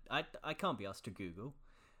 I can't be asked to Google.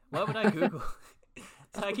 Why would I Google?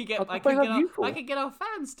 So I can get our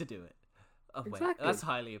fans to do it. Oh wait, exactly. That's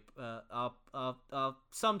highly our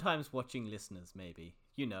sometimes watching listeners, maybe.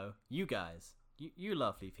 You guys, you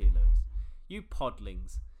lovely feelers, you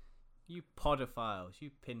podlings, you podophiles, you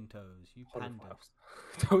pintos, you pandas.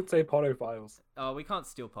 Don't say podophiles. Oh, we can't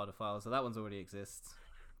steal podophiles, so that one's already exists.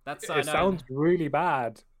 That's It sounds really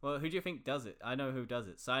bad. Well, who do you think does it? I know who does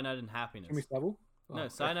it. Cyanide and Happiness. Jimmy Savile? No,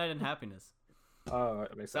 Cyanide and Happiness. Oh, right,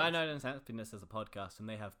 that makes sense. Cyanide and Happiness is a podcast, and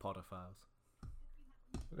they have podophiles.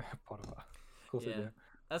 Potiphar. Of course they do.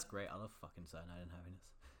 That's great. I love fucking Cyanide and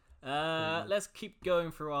Happiness. Let's keep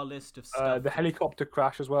going through our list of stuff. The helicopter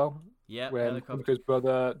crash as well. Yeah, when Kimiko's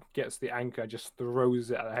brother gets the anchor and just throws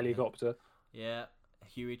it at the helicopter. Yeah,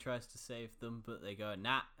 Huey tries to save them, but they go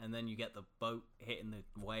nah, and then you get the boat hitting the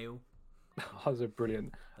whale. Those are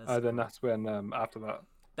brilliant. Then that's when after that.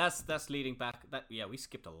 That's leading back. We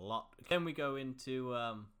skipped a lot. Then we go into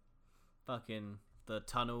fucking the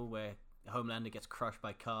tunnel where Homelander gets crushed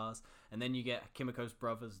by cars, and then you get Kimiko's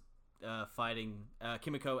brothers fighting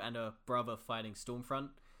Kimiko and her brother fighting Stormfront,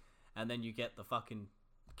 and then you get the fucking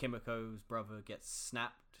Kimiko's brother gets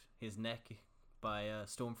snapped his neck by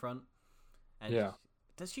Stormfront, and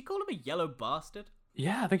does she call him a yellow bastard?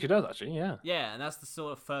 Yeah, I think she does actually. Yeah, and that's the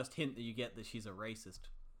sort of first hint that you get that she's a racist.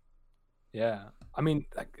 Yeah, I mean,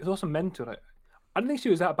 like, it's also mental. Like, I didn't think she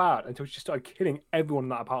was that bad until she started killing everyone in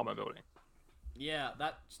that apartment building. Yeah,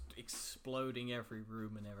 that exploding every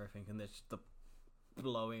room and everything, and there's just the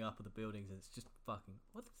blowing up of the buildings. And it's just fucking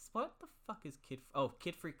what the fuck is Kid? Oh,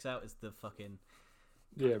 Kid Freaks Out is the fucking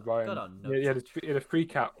Yeah, Ryan. got on Yeah, notes. he had a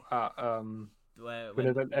freak out at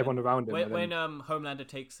when everyone around him. When Homelander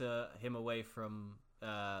takes him away from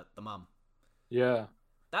the mum. Yeah.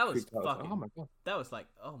 That was freaked out. fucking. Oh my god. That was like,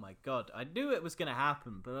 oh my god! I knew it was gonna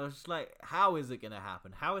happen, but I was just like, how is it gonna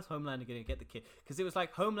happen? How is Homelander gonna get the kid? Because it was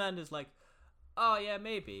like Homelander's like, oh yeah,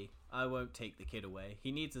 maybe I won't take the kid away.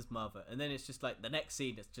 He needs his mother, and then it's just like the next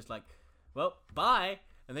scene. It's just like, well, bye,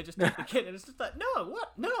 and they just take the kid, and it's just like, no,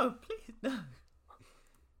 what? No, please, no.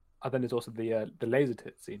 And then there's also the laser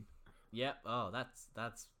tit scene. Yep. Oh, that's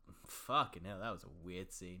fucking hell. That was a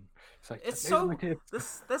weird scene. It's like It's "Laser so my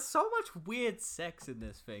tits." there's so much weird sex in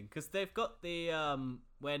this thing because they've got the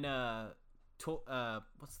when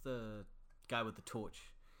what's the guy with the torch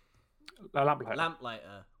Lamplighter.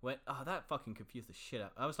 lamplighter went that fucking confused the shit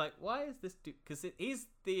out. I was like, why is this dude? Because he's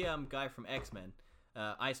the guy from X-Men,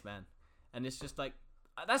 Iceman, and it's just like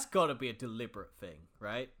that's got to be a deliberate thing,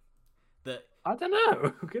 right? That I don't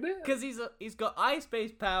know. Could it? because he's got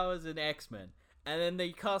ice-based powers in X-Men, and then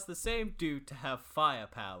they cast the same dude to have fire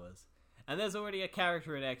powers. And there's already a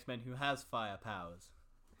character in X-Men who has fire powers.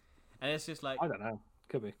 And it's just like, I don't know.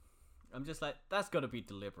 Could be. I'm just like, that's got to be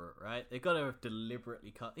deliberate, right? They've got to have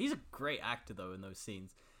deliberately cut. He's a great actor, though, in those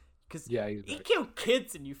scenes. Because Yeah, he's he great. killed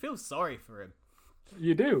kids and you feel sorry for him.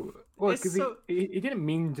 You do. Well, It's because so- he didn't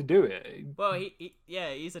mean to do it. Well,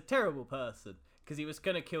 he's a terrible person. Because he was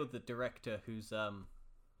going to kill the director who's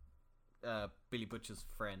Billy Butcher's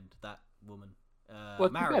friend, that woman. Well,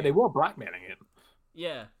 to be fair, Marion. they were blackmailing him.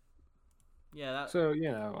 Yeah. Yeah, that, So,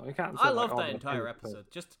 you know, I can't say I like, love oh, that they're entire terrible, episode.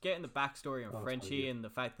 Just getting the backstory on Oh, it's Frenchie so and the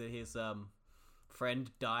fact that his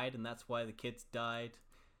friend died and that's why the kids died.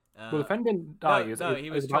 Well, the friend didn't die. He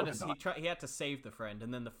was trying to. die. He had to save the friend,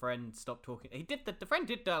 and then the friend stopped talking. He did. The friend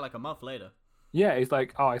did die like a month later, Yeah, he's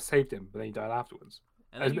like, oh, I saved him, but then he died afterwards.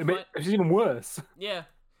 and then It's even worse. yeah,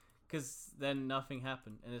 because then nothing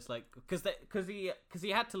happened, and it's like because he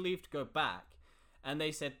had to leave to go back, and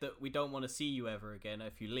they said that we don't want to see you ever again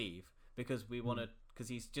if you leave because we want to because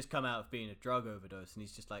he's just come out of being a drug overdose, and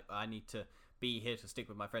he's just like, I need to be here to stick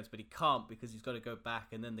with my friends, but he can't because he's got to go back,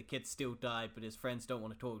 and then the kid still died, but his friends don't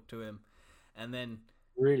want to talk to him, and then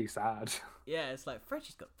Really sad. yeah, it's like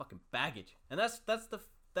Frenchie's got fucking baggage, and that's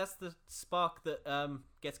the spark that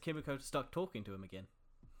gets Kimiko to start talking to him again,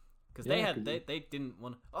 because Yeah, they didn't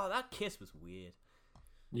want. Oh, that kiss was weird.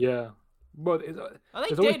 Yeah. Well, Are they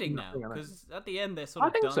there's always dating been now? nothing on it. Because at the end they're sort I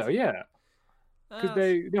of think dancing. so, yeah. Because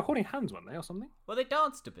Uh, they're holding hands, weren't they, or something? well, they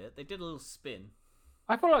danced a bit. They did a little spin.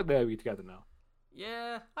 I feel like they're together now.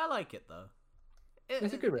 Yeah, I like it though.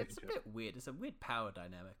 It's a good It's a relationship. bit weird. It's a weird power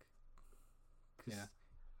dynamic. 'Cause- Yeah.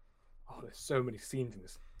 Oh, there's so many scenes in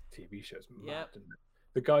this TV show. It's mad, Yep. isn't it?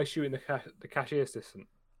 The guy shooting the cashier assistant.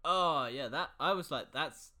 Oh yeah, that I was like,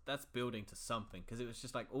 that's building to something because it was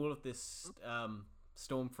just like all of this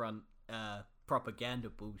Stormfront propaganda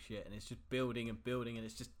bullshit, and it's just building and building, and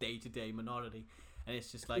it's just day-to-day monotony, and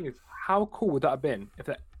it's just The thing like is, how cool would that have been if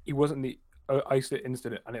it wasn't the isolated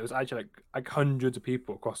incident and it was actually like hundreds of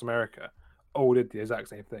people across America all did the exact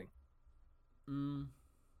same thing?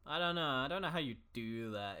 I don't know how you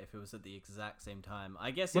do that if it was at the exact same time.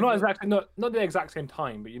 I guess Well, if not the exact same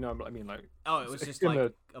time, but you know what I mean, like oh, it was it's just similar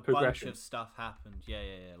like a bunch progression. of stuff happened. Yeah,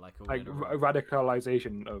 like all like in a row.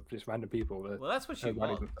 radicalization of just random people. Well, that's what she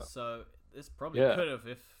rallies and wants. stuff. So this probably Yeah. could have.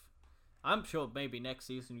 If I'm sure, maybe next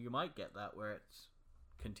season you might get that where it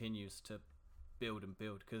continues to build and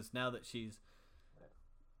build. Because now that she's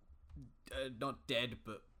not dead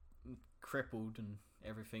but crippled and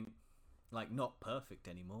everything, like not perfect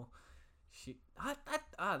anymore.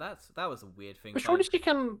 That was a weird thing. But surely she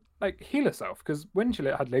can like heal herself because when she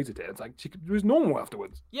had laser tits, like she was normal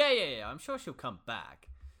afterwards. Yeah. I'm sure she'll come back,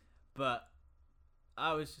 but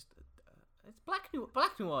I was just it's Black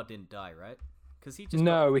Noir didn't die, right? Because he just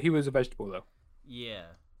No, he was a vegetable though. yeah.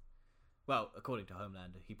 Well, according to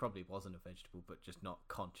Homelander, he probably wasn't a vegetable, but just not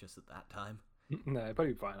conscious at that time. No, he'd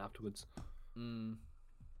probably be fine afterwards. Mm,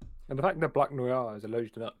 And the fact that Black Noir is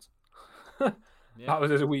allergic to nuts. yeah. That was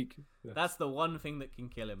just a week. Yeah. That's the one thing that can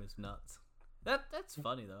kill him is nuts. That's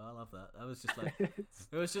funny though. I love that. That was just like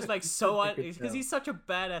it was just like so You could because tell. he's such a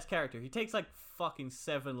badass character. He takes like fucking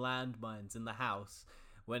 7 landmines in the house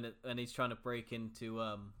when he's trying to break into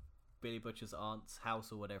Billy Butcher's aunt's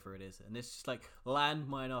house or whatever it is, and it's just like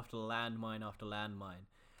landmine after landmine after landmine,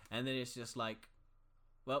 and then it's just like,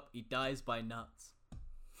 well, he dies by nuts.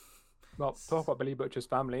 Well, talk about Billy Butcher's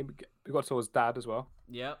family. We got to his dad as well.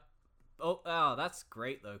 Yep. that's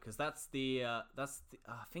great though, because I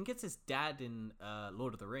think it's his dad in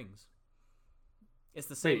Lord of the Rings. It's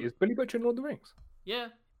the same. Wait, is Billy Butcher in Lord of the Rings? Yeah.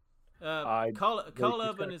 I Carl like his Urban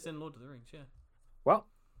character. is in Lord of the Rings. Yeah. Well,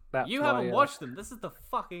 that's You my, haven't watched them. This is the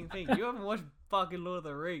fucking thing. You haven't watched fucking Lord of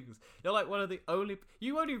the Rings. You're like one of the only.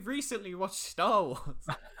 You only recently watched Star Wars.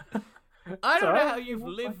 I don't know how you've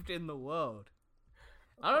lived in the world.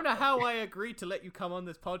 I don't know how I agreed to let you come on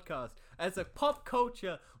this podcast as a pop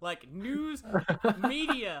culture, like news,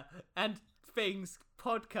 media, and things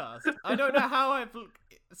podcast. I don't know how I've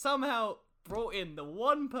somehow brought in the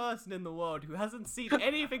one person in the world who hasn't seen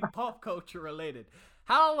anything pop culture related.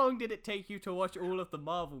 How long did it take you to watch all of the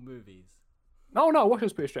Marvel movies? No, I watched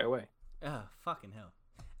this pretty straight away. Fucking hell.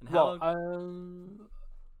 And how long...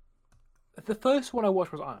 the first one I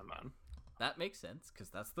watched was Iron Man. That makes sense, because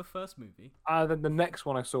that's the first movie. Then the next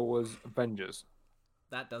one I saw was Avengers.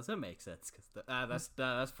 That doesn't make sense, because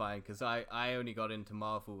that's fine, because I only got into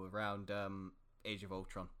Marvel around Age of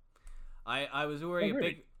Ultron. I was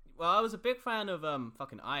already I was a big fan of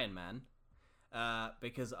fucking Iron Man,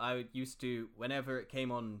 because I used to, whenever it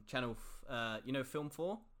came on channel, Film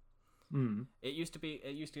 4? It used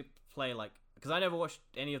to play, like, because I never watched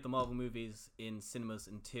any of the Marvel movies in cinemas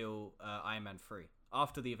until Iron Man 3.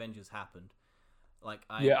 After the Avengers happened.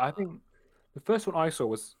 I think the first one I saw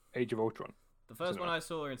was Age of Ultron. The first one I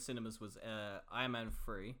saw in cinemas was Iron Man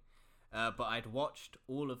 3, but I'd watched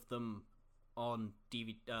all of them on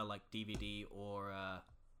DVD or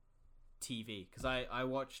TV, because I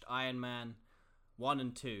watched Iron Man 1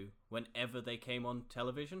 and 2 whenever they came on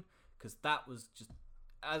television, because that was just,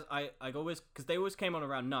 because they always came on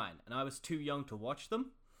around 9, and I was too young to watch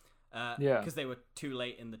them. Because they were too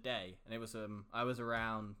late in the day, and it was I was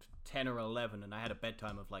around 10 or 11, and I had a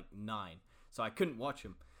bedtime of like 9, so I couldn't watch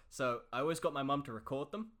them. So I always got my mum to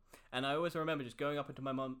record them, and I always remember just going up into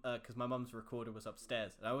my mum, because my mum's recorder was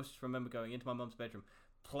upstairs, and I always just remember going into my mum's bedroom,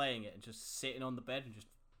 playing it, and just sitting on the bed and just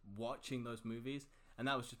watching those movies. And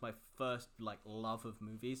that was just my first like love of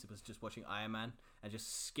movies. It was just watching Iron Man and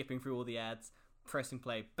just skipping through all the ads, pressing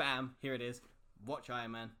play, bam, here it is, watch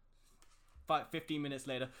Iron Man. 15 minutes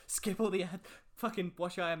later, skip all the ads, fucking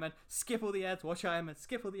watch Iron Man, skip all the ads, watch Iron Man,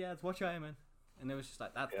 skip all the ads, watch Iron Man. And it was just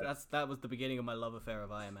like, that was the beginning of my love affair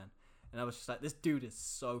of Iron Man. And I was just like, this dude is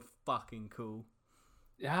so fucking coll.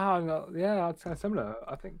 Yeah, I'd say similar.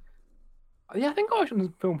 I think I watched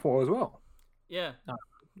Film 4 as well. Yeah,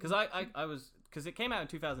 because I was, because it came out in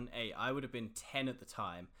 2008, I would have been 10 at the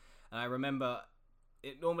time. And I remember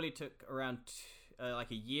it normally took around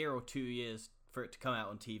like a year or 2 years for it to come out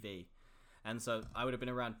on TV. And so I would have been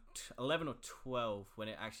around 11 or 12 when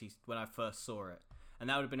I first saw it. And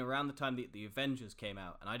that would have been around the time the Avengers came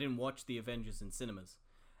out. And I didn't watch the Avengers in cinemas.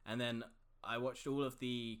 And then I watched all of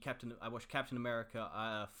I watched Captain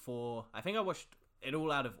America 4. I think I watched it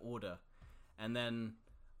all out of order. And then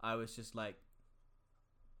I was just like,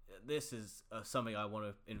 this is something I want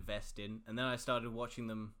to invest in. And then I started watching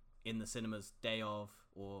them in the cinemas day of,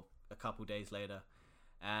 or a couple days later.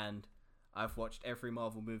 And I've watched every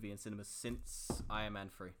Marvel movie in cinemas since Iron Man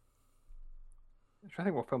 3. I'm trying to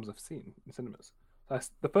think what films I've seen in cinemas.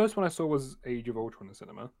 The first one I saw was Age of Ultron in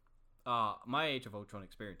cinema. My Age of Ultron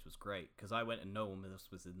experience was great, because I went and no one else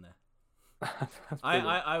was in there. That's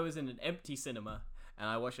I was in an empty cinema, and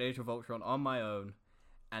I watched Age of Ultron on my own,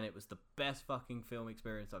 and it was the best fucking film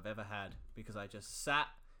experience I've ever had, because I just sat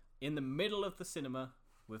in the middle of the cinema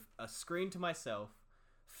with a screen to myself,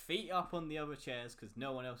 feet up on the other chairs because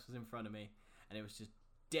no one else was in front of me, and it was just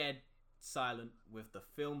dead silent with the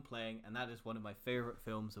film playing. And that is one of my favorite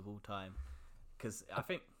films of all time, because I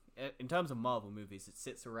think in terms of Marvel movies, it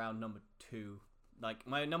sits around number 2. Like,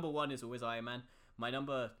 my number 1 is always Iron Man. My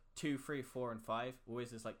number 2, 3, 4, and 5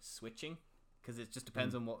 always is like switching, because it just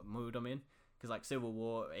depends on what mood I'm in. Because like Civil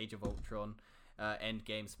War, Age of Ultron,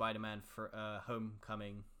 Endgame, Spider-Man,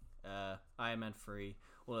 Homecoming, Iron Man 3,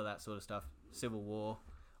 all of that sort of stuff, Civil War,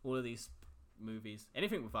 all of these movies,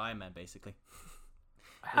 anything with Iron Man, basically.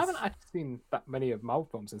 I haven't actually seen that many of Marvel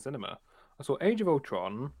films in cinema. I saw Age of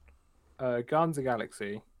Ultron, Guardians of the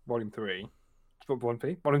Galaxy, Volume 3,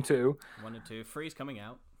 Volume 2. 1 and 2. 3's coming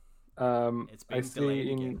out. It's I being delayed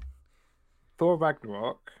seen again. Thor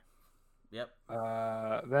Ragnarok. Yep.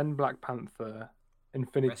 Then Black Panther,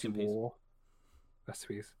 Infinity War. Rest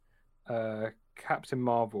in peace. Captain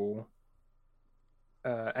Marvel,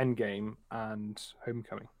 Endgame, and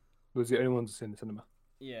Homecoming. Those are the only ones that's in the cinema.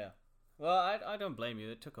 Yeah. Well, I don't blame you.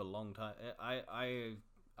 It took a long time.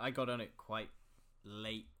 I got on it quite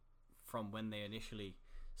late from when they initially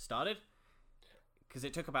started, because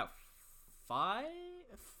it took about 5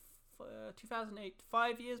 2008,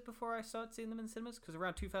 5 years before I started seeing them in cinemas, because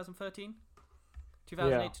around 2013,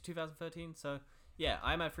 2008 to 2013. So yeah,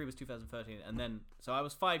 Iron Man 3 was 2013, and then so I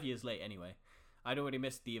was 5 years late anyway. I'd already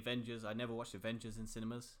missed the Avengers. I never watched Avengers in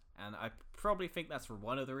cinemas, and I probably think that's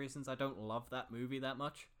one of the reasons I don't love that movie that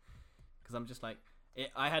much, because I'm just like,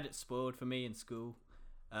 I had it spoiled for me in school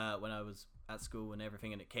when I was at school and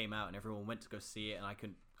everything, and it came out and everyone went to go see it, and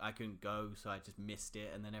I couldn't go, so I just missed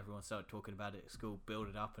it. And then everyone started talking about it at school, built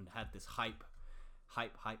it up, and had this hype,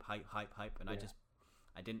 and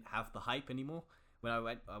I didn't have the hype anymore. When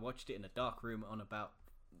I watched it in a dark room on about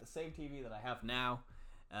the same TV that I have now.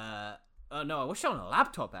 Oh no, I watched it on a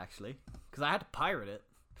laptop actually, because I had to pirate it.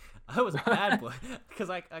 I was a bad boy because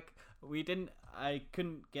I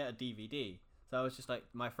couldn't get a DVD, so I was just like,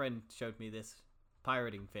 my friend showed me this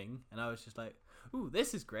pirating thing, and I was just like, ooh,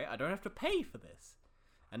 this is great. I don't have to pay for this.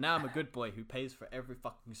 And now I'm a good boy who pays for every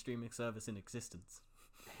fucking streaming service in existence.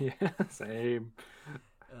 Yeah, same.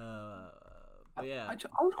 But yeah,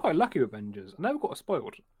 I was quite lucky with Avengers. I never got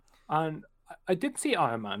spoiled, and I did see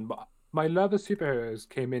Iron Man, but my love of superheroes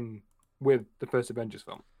came in with the first Avengers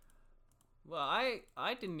film. well, I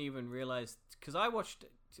didn't even realize, because I watched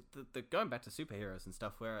the going back to superheroes and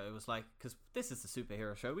stuff, where it was like, because this is a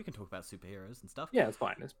superhero show, we can talk about superheroes and stuff. Yeah, it's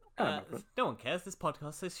fine. It's no one cares. This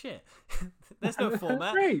podcast is shit. There's no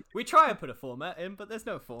format. Great. We try and put a format in, but there's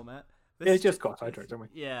no format. It's just got sidetracked, don't we?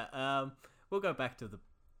 Yeah. We'll go back to the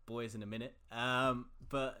boys in a minute.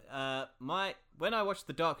 But when I watched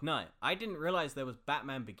The Dark Knight, I didn't realize there was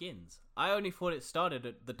Batman Begins. I only thought it started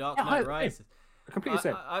at The Dark Knight Rises. Completely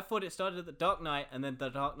same. I thought it started at The Dark Knight and then The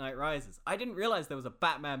Dark Knight Rises. I didn't realize there was a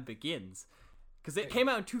Batman Begins, because it came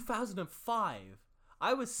out in 2005.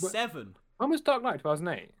 I was 7. When was Dark Knight?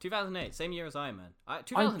 2008. 2008, same year as Iron Man.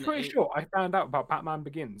 I'm pretty sure I found out about Batman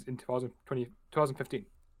Begins in 2015.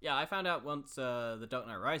 Yeah, I found out once The Dark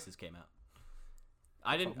Knight Rises came out.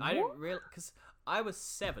 I didn't realize, because I was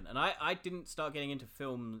 7, and I didn't start getting into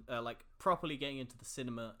film, like properly getting into the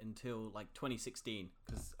cinema until like 2016,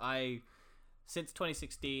 because since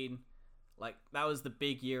 2016, like that was the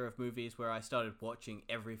big year of movies where I started watching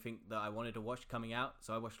everything that I wanted to watch coming out.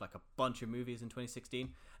 So I watched like a bunch of movies in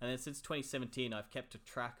 2016, and then since 2017, I've kept a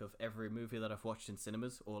track of every movie that I've watched in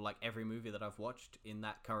cinemas, or like every movie that I've watched in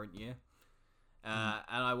that current year. And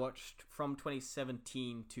I watched from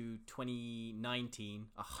 2017 to 2019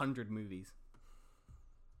 100 movies.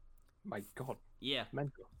 My God. Yeah.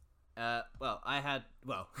 Mental.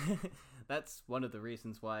 That's one of the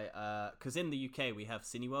reasons why, because in the UK we have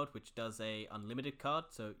Cineworld, which does a unlimited card,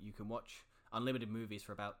 so you can watch unlimited movies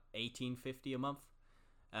for about $18.50 a month.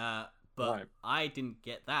 But right. I didn't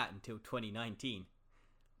get that until 2019.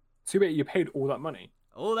 So wait, you paid all that money?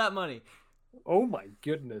 All that money. Oh my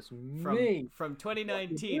goodness me! From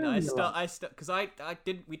 2019,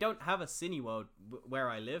 we don't have a Cineworld where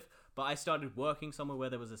I live, but I started working somewhere where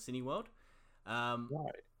there was a Cineworld.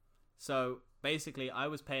 Right. So basically, I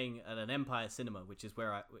was paying at an Empire Cinema, which is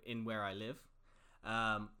where I live.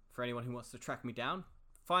 For anyone who wants to track me down,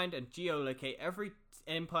 find and geolocate every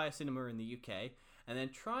Empire Cinema in the UK, and then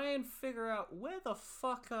try and figure out where the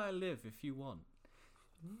fuck I live if you want.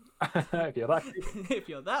 If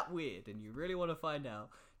you're that weird and you really want to find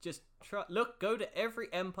out, just go to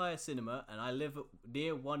every Empire Cinema, and I live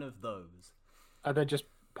near one of those. And then just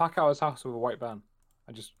park out his house with a white van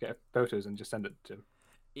and just get photos and just send it to him.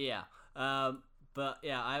 Yeah. But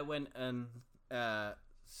yeah, I went and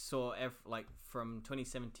saw from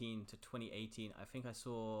 2017 to 2018. I think I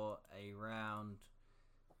saw around,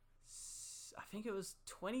 I think it was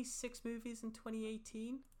 26 movies in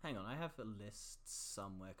 2018. Hang on, I have a list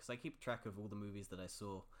somewhere, because I keep track of all the movies that I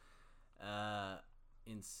saw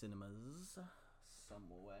in cinemas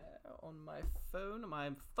somewhere on my phone.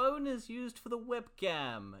 My phone is used for the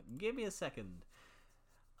webcam. Give me a second.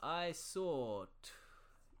 I saw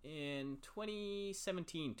in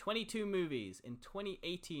 2017 22 movies. In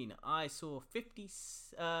 2018 I saw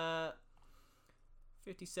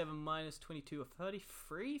 57 minus 22 or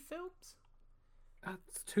 33 films.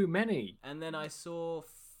 That's too many. And then I saw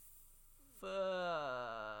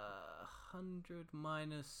 100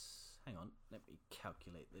 minus... Hang on, let me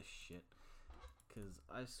calculate this shit, because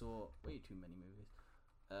I saw way too many movies.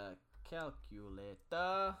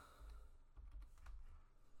 Calculator.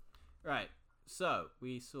 Right, so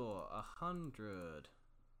we saw 100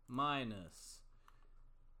 minus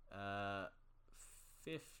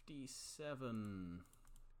 57.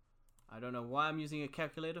 I don't know why I'm using a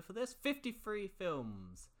calculator for this. 53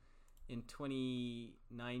 films in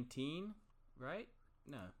 2019, right?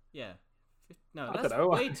 No, yeah. That's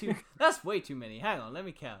way too many. Hang on, let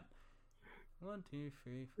me count. 1, 2,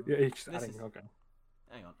 3, 4. Yeah, just adding. Okay.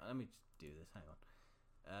 hang on. Let me just do this. Hang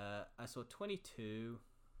on. I saw 22.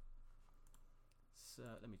 So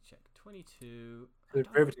let me check. 22. It's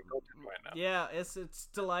riveting content right now. Yeah, it's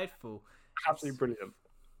delightful. Absolutely brilliant.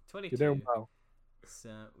 22. You're doing well. So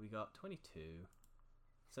we got 22.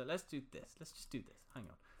 So let's do this. Let's just do this. Hang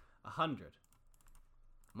on. 100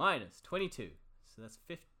 minus 22. So that's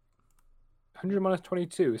 50. 100 minus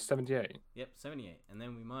 22 is 78. Yep, 78. And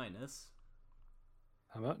then we minus.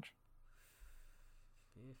 How much?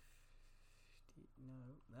 50. No,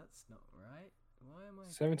 that's not right. Why am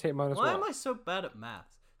I? 78 minus Why what? am I so bad at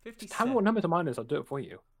maths? 57. Tell me what number to minus. I'll do it for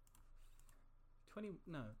you. 20.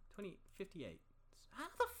 No, 20. 58. How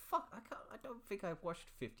the fuck? I don't think I've watched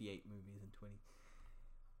 58 movies in 20.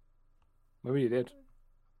 Maybe you did.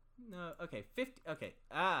 No, okay, 50. Okay,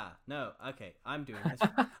 no, okay, I'm doing this.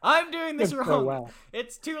 I'm doing this You're wrong. so well.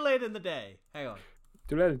 It's too late in the day. Hang on.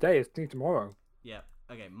 Do it the day. It's tomorrow. Yeah.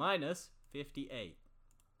 Okay, minus 58.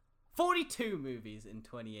 42 movies in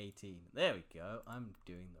 2018. There we go. I'm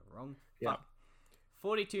doing the wrong. Yeah. Fuck.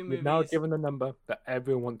 42 We've movies. now given the number that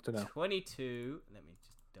everyone wants to know. 22. Let me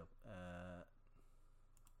just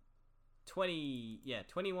 20. Yeah,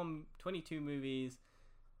 21. 22 movies.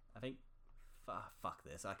 I think. Fuck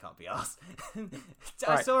this. I can't be asked.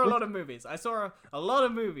 I saw a lot of movies. I saw a lot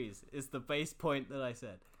of movies. Is the base point that I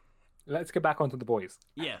said. Let's get back onto the boys.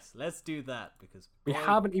 Yes, let's do that because We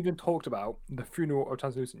haven't even talked about the funeral of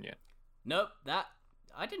Translucent yet. Nope, that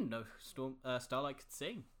I didn't know Starlight could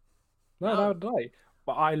sing. No, no, did I?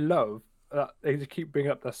 But I love that they just keep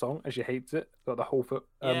bringing up their song and she hates it. Like the whole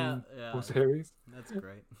whole series. That's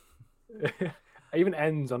great. It even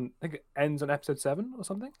ends on, I think it ends on episode 7 or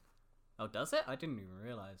something. Oh, does it? I didn't even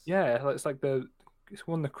realize. Yeah, it's like it's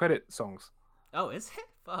one of the credit songs. Oh, is it?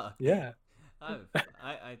 Fuck. Yeah. I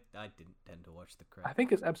didn't tend to watch the credits. I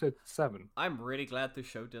think it's episode 7. I'm really glad the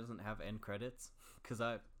show doesn't have end credits because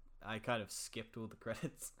I kind of skipped all the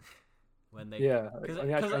credits when they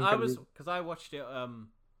because I watched it on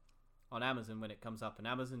Amazon when it comes up, and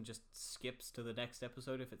Amazon just skips to the next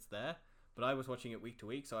episode if it's there. But I was watching it week to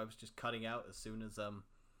week, so I was just cutting out as soon as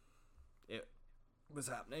it was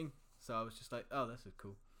happening. So I was just like, oh, this is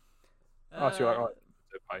cool. So you're like, all right,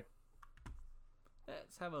 bye.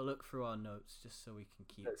 Let's have a look through our notes just so we can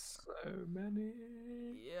keep. There's so many.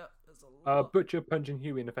 Yeah, there's a lot. Butcher punching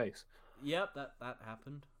Huey in the face. Yep, that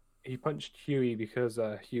happened. He punched Huey because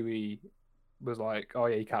Huey was like, "Oh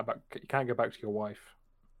yeah, you can't go back to your wife."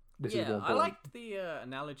 This is more I important. liked the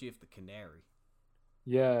analogy of the canary.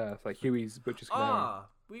 Yeah, it's like Huey's Butcher's canary.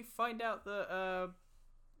 We find out that.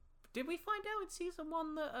 Did we find out in season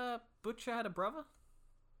 1 that Butcher had a brother?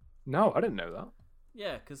 No, I didn't know that.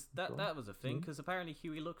 Yeah, because that was a thing. Because apparently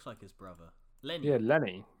Huey looks like his brother, Lenny. Yeah,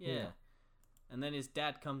 Lenny. Yeah. And then his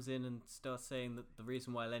dad comes in and starts saying that the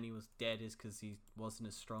reason why Lenny was dead is because he wasn't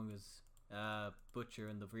as strong as Butcher,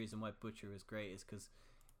 and the reason why Butcher is great is because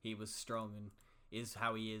he was strong and is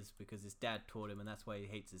how he is because his dad taught him, and that's why he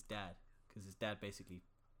hates his dad, because his dad basically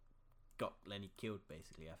got Lenny killed,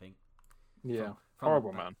 basically, I think. Yeah, from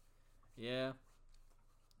horrible man. Yeah.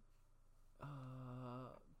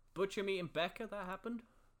 Butcher meeting Becca, that happened.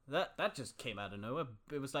 That just came out of nowhere.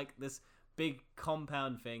 It was like this big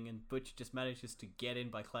compound thing, and Butcher just manages to get in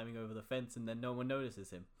by climbing over the fence, and then no one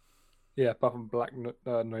notices him. Yeah, apart from Black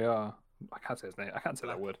Noir. I can't say his name. I can't say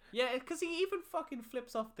that word. Yeah, because he even fucking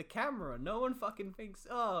flips off the camera. No one fucking thinks,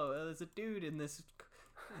 oh, there's a dude in this.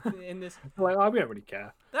 Like, we don't really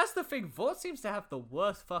care. That's the thing. Vought seems to have the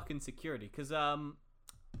worst fucking security, because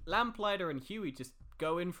Lamplighter and Huey just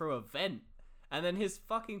go in through a vent, and then his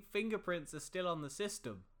fucking fingerprints are still on the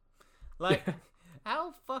system. Like,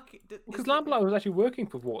 how fucking... Because Lamplighter was actually working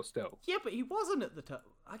for Vought still. Yeah, but he wasn't at the time.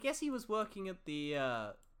 I guess he was working at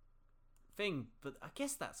the thing, but I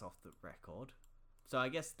guess that's off the record. So I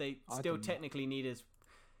guess they still technically need his...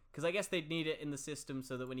 Because I guess they'd need it in the system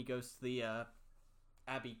so that when he goes to the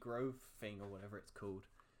Abbey Grove thing, or whatever it's called.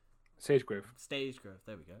 Sage Grove.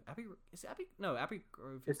 There we go. Abbey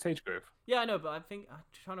Grove. It's Sage Grove. Yeah, I know, but I'm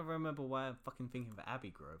trying to remember why I'm fucking thinking of Abbey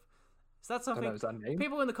Grove. Is that something? Is that a name?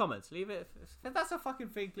 People in the comments, leave it. If that's a fucking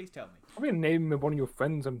thing, please tell me. Probably a name of one of your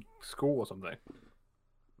friends in school or something.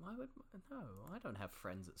 Why would no? I don't have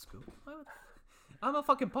friends at school. I'm a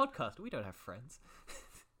fucking podcaster. We don't have friends.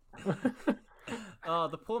 Oh,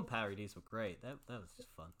 the porn parodies were great. That was just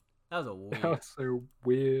fun. That was a weird. That was so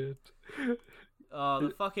weird. Oh, the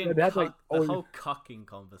fucking they had, like, the whole cucking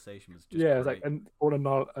conversation was just yeah, great. it's like all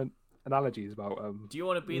analogies about Do you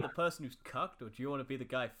want to be the person who's cucked, or do you want to be the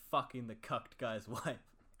guy fucking the cucked guy's wife?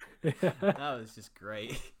 Yeah. That was just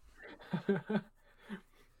great.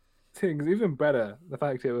 Things even better. The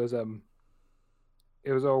fact it was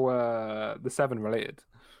It was all the Seven related.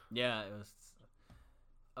 Yeah, it was.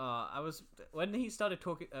 I was when he started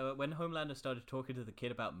talking. When Homelander started talking to the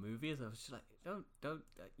kid about movies, I was just like, don't.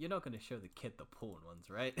 You're not going to show the kid the porn ones,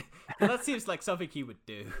 right? 'Cause that seems like something he would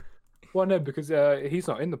do. Well, no, because he's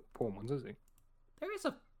not in the porn ones, is he? There is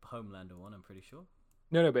a Homelander one, I'm pretty sure.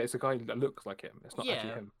 No, but it's a guy that looks like him. It's not actually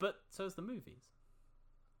Yeah, him. but so's the movies.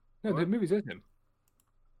 No, Or- the movies is him.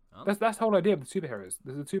 Oh, That's the whole idea of the superheroes.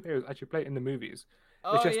 The superheroes actually play it in the movies. It's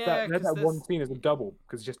oh just yeah, that 'cause that one there's scene is a double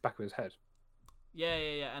because it's just back of his head.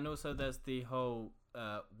 yeah, and also there's the whole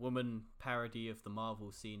woman parody of the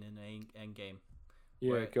Marvel scene in Endgame.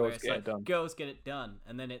 Yeah, where girls it's get like, it done. Girls get it done,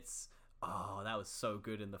 and then it's that was so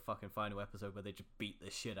good in the fucking final episode where they just beat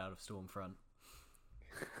the shit out of Stormfront.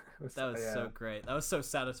 That was so great. That was so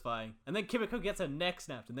satisfying. And then Kimiko gets her neck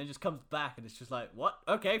snapped, and then just comes back, and it's just like, what?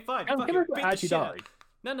 Okay, fine. And Fucking Kimiko beat the actually shit out. died.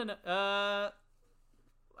 No.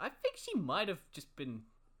 I think she might have just been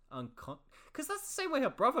unconscious, because that's the same way her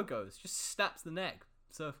brother goes. Just snaps the neck.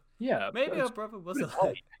 So Yeah, maybe her but brother wasn't. it's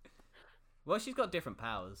right. Well, she's got different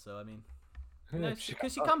powers, so I mean, Yeah,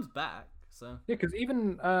 because she comes back. So Yeah, because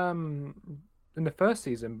even in the first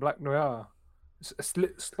season, Black Noir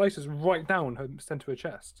slices right down her center of her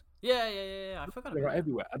chest. yeah. I forgot They're about that.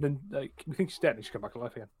 everywhere, and then like we think she's dead, and she come back to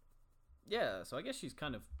life again. Yeah, so I guess she's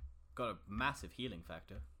kind of got a massive healing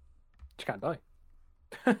factor. She can't die.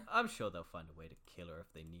 I'm sure they'll find a way to kill her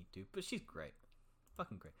if they need to, but she's great.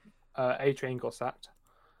 Fucking great. A-Train got sacked.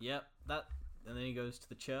 Yep, that. And then he goes to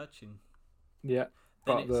the church, and Yeah,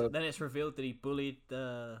 then but then it's revealed that he bullied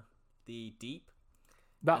the Deep.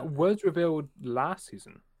 that was revealed last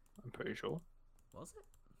season. I'm pretty sure. Was it?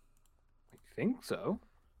 I think so.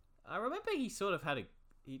 I remember he sort of had a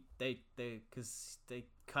because they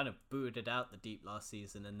kind of booted out the Deep last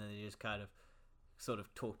season, and then they just kind of sort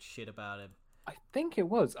of talked shit about him. I think it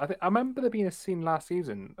was. I remember there being a scene last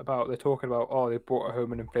season about they're talking about they brought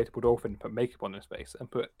home an inflatable dolphin, put makeup on his face,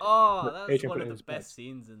 and put Oh, But that was Adrian one put it of in the his bed. best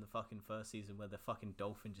scenes in the fucking first season, where the fucking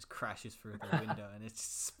dolphin just crashes through the window and it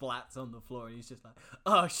just splats on the floor, and he's just like,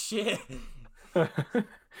 "Oh shit!"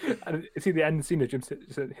 and see the end scene of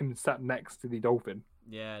him sat next to the dolphin.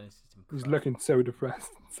 Yeah, and it's just him He's crying. looking so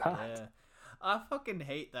depressed and sad. Yeah, I fucking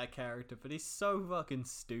hate that character, but he's so fucking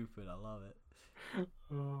stupid. I love it.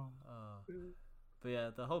 Oh. Oh. But yeah,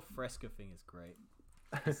 the whole Fresca thing is great.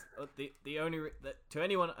 The only to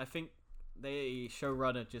anyone, I think the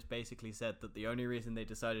showrunner just basically said that the only reason they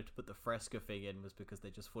decided to put the Fresca thing in was because they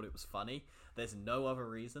just thought it was funny. There's no other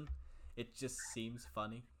reason. It just seems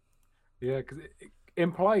funny. Yeah, because it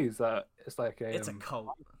implies that it's like It's a cult.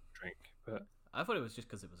 drink, but I thought it was just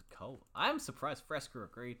because it was a cult. I am surprised Fresca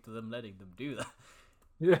agreed to them letting them do that.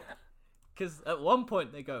 yeah. Because at one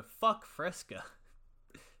point they go, "Fuck Fresca."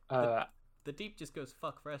 Uh, The Deep just goes,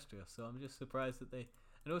 "Fuck Fresca," so I'm just surprised that they.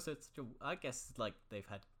 And also, it's such a, I guess like they've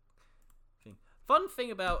had. Fun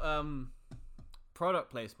thing about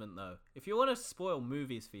product placement though, if you want to spoil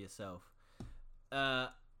movies for yourself,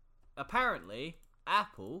 apparently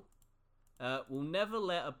Apple will never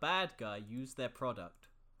let a bad guy use their product.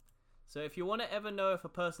 So if you want to ever know if a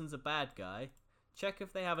person's a bad guy, check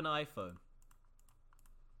if they have an iPhone.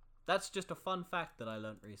 That's just a fun fact that I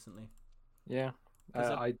learned recently. yeah. 'Cause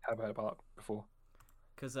I have heard about that before.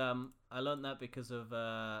 Because I learned that because of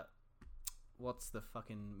what's the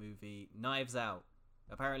fucking movie, Knives Out.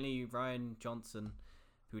 Apparently Ryan Johnson,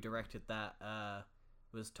 who directed that,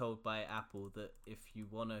 was told by Apple that if you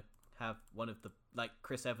want to have one of the, like,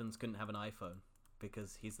 Chris Evans couldn't have an iPhone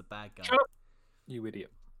because he's the bad guy. Shut up, you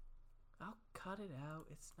idiot. I'll cut it out.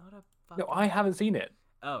 It's not a fucking... No, I haven't seen it.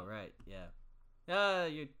 Oh right, yeah.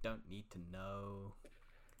 You don't need to know.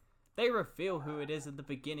 They reveal who it is at the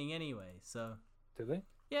beginning anyway, so Did they?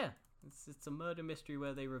 yeah, it's a murder mystery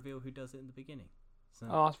where they reveal who does it in the beginning. So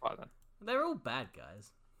Oh, that's fine then. they're all bad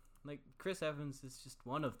guys. Like Chris Evans is just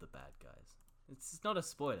one of the bad guys. It's not a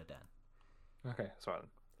spoiler, Dan. Okay, sorry then.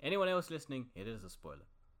 Anyone else listening, it is a spoiler.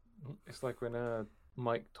 It's like when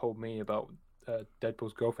Mike told me about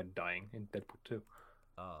Deadpool's girlfriend dying in Deadpool 2.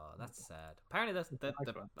 Oh, that's sad. Apparently,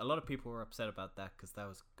 a lot of people were upset about that because that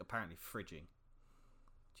was apparently fridging.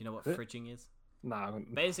 Do you know what Is it? fridging is? Nah,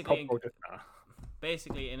 Basically, nah.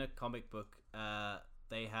 Basically, in a comic book,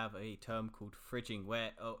 they have a term called fridging,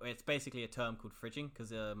 where it's basically a term called fridging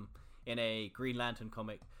because in a Green Lantern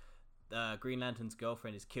comic, Green Lantern's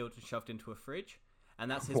girlfriend is killed and shoved into a fridge, and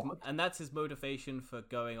that's his motivation for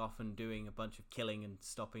going off and doing a bunch of killing and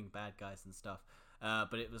stopping bad guys and stuff.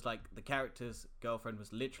 But it was like the character's girlfriend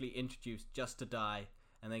was literally introduced just to die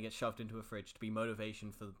and then get shoved into a fridge to be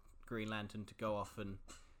motivation for Green Lantern to go off and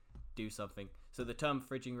do something. So the term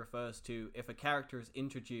fridging refers to if a character is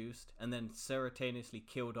introduced and then simultaneously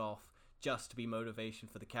killed off just to be motivation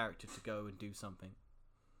for the character to go and do something.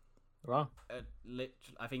 Wow.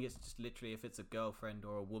 I think it's just literally if it's a girlfriend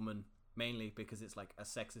or a woman, mainly because it's like a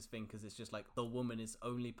sexist thing, because it's just like the woman's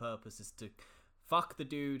only purpose is to fuck the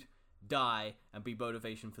dude, die, and be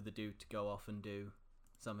motivation for the dude to go off and do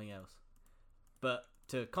something else. But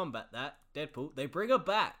to combat that, Deadpool, they bring her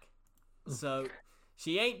back. So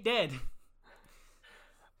she ain't dead.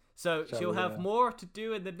 So she'll have more to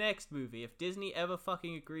do in the next movie if Disney ever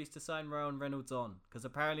fucking agrees to sign Ryan Reynolds on, because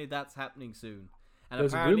apparently that's happening soon. And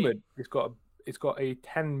there's apparently, rumored it's got a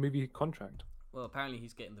 10-movie contract. Well, apparently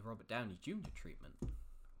he's getting the Robert Downey Jr. treatment.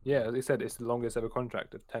 Yeah, they said it's the longest ever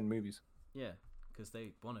contract of 10 movies. Yeah, because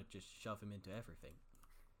they want to just shove him into everything.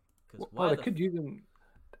 Well, they could use him.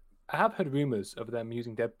 I have heard rumors of them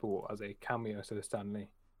using Deadpool as a cameo instead of Stan Lee.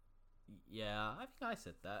 Yeah, I think I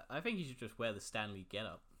said that. I think he should just wear the Stan Lee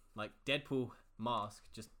getup. Like, Deadpool mask,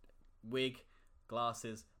 just wig,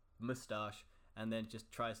 glasses, mustache, and then just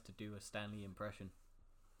tries to do a Stan Lee impression.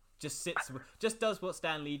 Just does what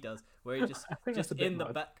Stan Lee does, where he just in the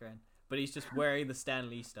background, but he's just wearing the Stan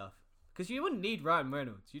Lee stuff. Because you wouldn't need Ryan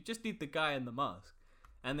Reynolds, you just need the guy in the mask,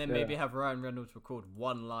 and then maybe have Ryan Reynolds record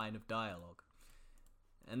one line of dialogue,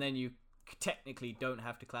 and then you technically don't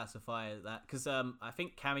have to classify that, because I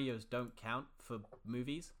think cameos don't count for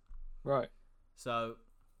movies, right? So,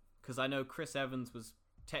 because I know Chris Evans was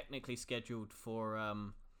technically scheduled for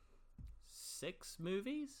 6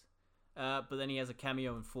 movies. But then he has a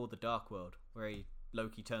cameo in For the Dark World, where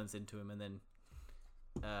Loki turns into him, and then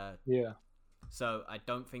So I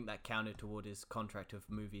don't think that counted toward his contract of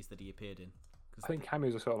movies that he appeared in. I think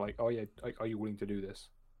cameos are sort of like, oh yeah, are you willing to do this?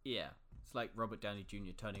 Yeah, it's like Robert Downey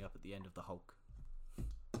Jr. turning up at the end of the Hulk.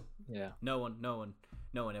 Yeah. No one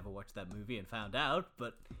ever watched that movie and found out,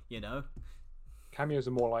 but cameos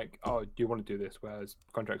are more like, oh, do you want to do this? Whereas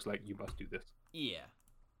contracts like, you must do this. Yeah.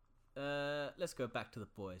 Let's go back to the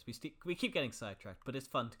boys. We keep getting sidetracked, but it's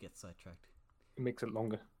fun to get sidetracked. It makes it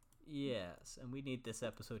longer. Yes, and we need this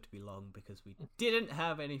episode to be long because we didn't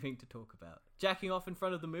have anything to talk about. Jacking off in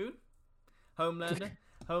front of the moon?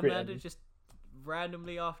 Homelander just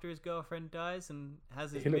randomly after his girlfriend dies and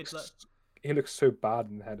has his He looks so bad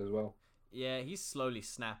in the head as well. Yeah, he's slowly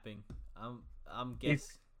snapping. I'm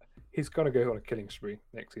guessing he's gonna go on a killing spree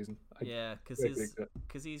next season. Yeah,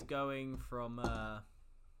 because he's going from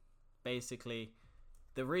basically,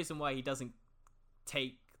 the reason why he doesn't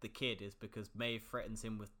take the kid is because Maeve threatens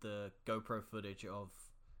him with the GoPro footage of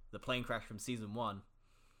the plane crash from season 1.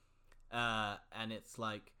 And it's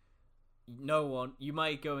like, you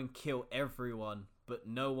might go and kill everyone, but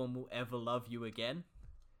no one will ever love you again.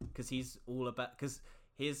 Because his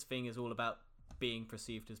thing is all about being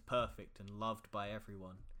perceived as perfect and loved by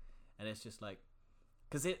everyone. And it's just like,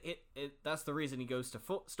 because that's the reason he goes to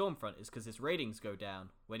Stormfront, is because his ratings go down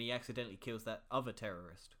when he accidentally kills that other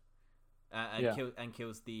terrorist,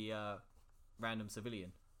 kills the random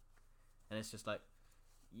civilian, and it's just like,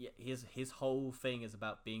 yeah, his whole thing is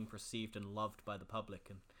about being perceived and loved by the public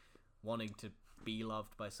and wanting to be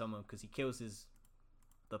loved by someone, because he kills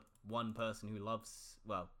the one person who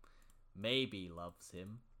maybe loves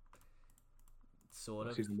him, sort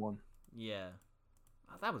of. Season 1. Yeah,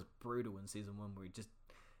 that was brutal in season 1, where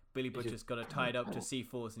Billy Butcher's got her tied up to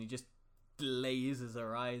C4s and he just glazes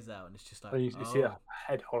her eyes out, and it's just like, you see her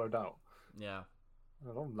head hollowed out. Yeah.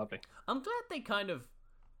 Oh, lovely. I'm glad they kind of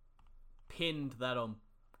pinned that on,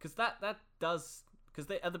 because that does,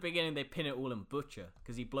 because at the beginning they pin it all on Butcher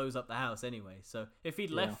because he blows up the house anyway. So if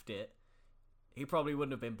he'd left it, he probably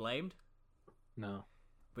wouldn't have been blamed. No.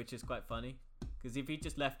 Which is quite funny, because if he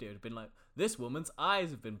just left it, it would have been like, this woman's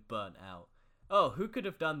eyes have been burnt out. Oh, who could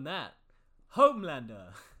have done that? Homelander.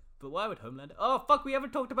 But why would Homelander? Oh, fuck, we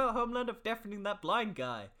haven't talked about Homelander deafening that blind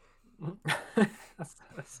guy. That's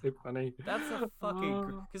so funny. That's a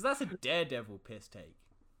fucking... Because that's a Daredevil piss take.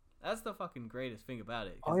 That's the fucking greatest thing about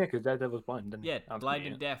it. Oh, yeah, because Daredevil's blind, didn't he? Yeah, blind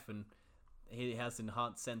and deaf, and he has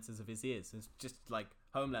enhanced senses of his ears. It's just like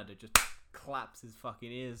Homelander just claps his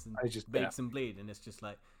fucking ears and makes him bleed, and it's just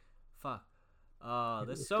like, fuck.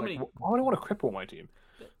 There's so many... Why would I want to cripple my team?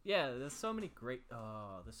 Yeah, there's so many great...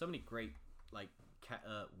 like,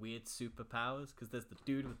 weird superpowers, because there's the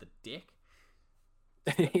dude with the dick.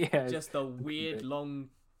 Yeah, just the weird long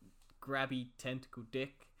grabby tentacle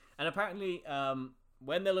dick. And apparently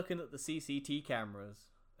when they're looking at the CCT cameras,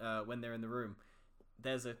 when they're in the room,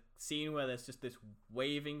 there's a scene where there's just this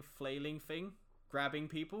waving flailing thing grabbing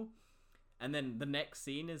people, and then the next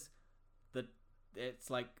scene is it's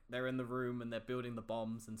like they're in the room and they're building the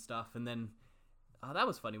bombs and stuff, and then that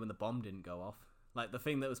was funny when the bomb didn't go off. Like the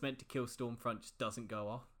thing that was meant to kill Stormfront just doesn't go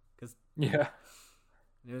off because Yeah.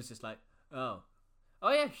 it was just like, oh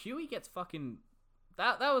yeah, Huey gets fucking.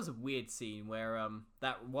 That was a weird scene where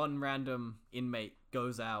that one random inmate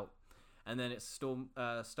goes out, and then it's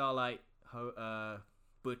Starlight,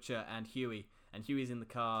 Butcher, and Huey's in the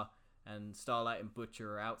car, and Starlight and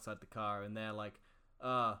Butcher are outside the car, and they're like,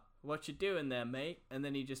 what you doing there, mate? And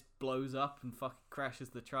then he just blows up and fucking crashes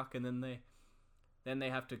the truck, and then they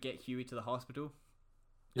have to get Huey to the hospital.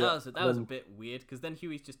 Yeah. That was a bit weird because then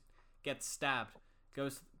Huey just gets stabbed.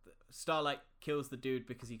 Starlight kills the dude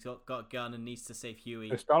because he's got a gun and needs to save Huey.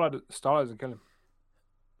 Starlight doesn't kill him.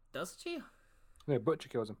 Does she? No, Butcher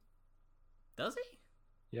kills him. Does he?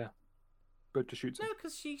 Yeah. Butcher shoots him. No,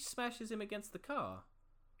 because she smashes him against the car.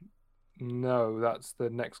 No, that's the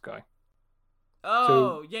next guy.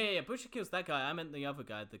 Oh, yeah. Butcher kills that guy. I meant the other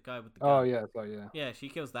guy, the guy with the gun. Oh, yeah, yeah. Yeah, she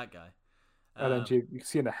kills that guy. And then you can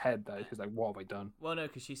see in the head that she's like, what have I done? Well, no,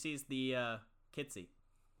 because she sees the kid seat.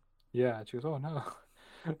 Yeah, and she goes, oh, no.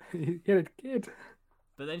 You get a kid.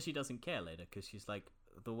 But then she doesn't care later because she's like,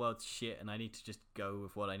 the world's shit and I need to just go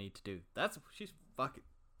with what I need to do. She's fucking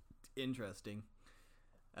interesting.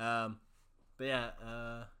 But yeah,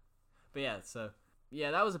 so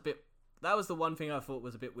yeah, that was the one thing I thought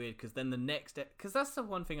was a bit weird because then the next, because that's the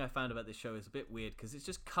one thing I found about this show is a bit weird because it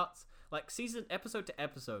just cuts like episode to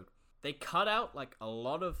episode. They cut out like a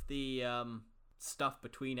lot of the stuff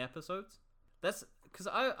between episodes. That's because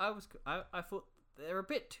I thought they're a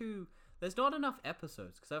bit too. There's not enough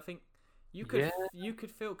episodes because I think you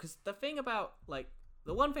could feel because the thing about like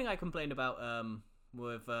the one thing I complained about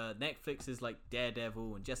with Netflix's like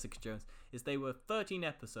Daredevil and Jessica Jones is they were 13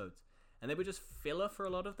 episodes and they were just filler for a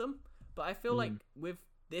lot of them. But I feel like with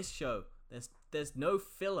this show, there's no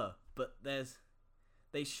filler, but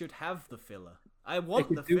they should have the filler. I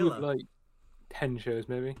want the filler. With, like 10 shows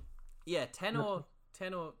maybe. Yeah, 10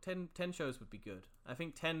 shows would be good. I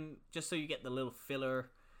think 10 just so you get the little filler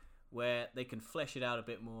where they can flesh it out a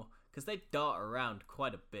bit more because they dart around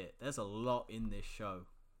quite a bit. There's a lot in this show.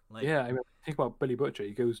 Like, yeah, I mean, think about Billy Butcher.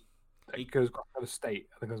 He goes across another state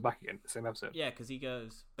and then comes back again. The same episode. Yeah, because he's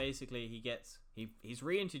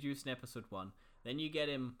reintroduced in episode 1. Then you get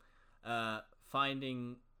him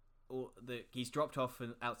finding he's dropped off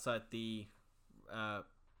outside the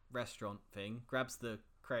restaurant thing, grabs the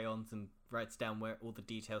crayons and writes down where all the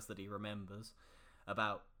details that he remembers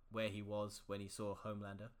about where he was when he saw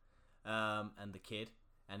Homelander, and the kid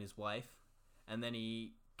and his wife, and then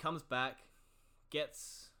he comes back,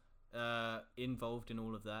 gets involved in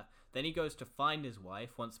all of that. Then he goes to find his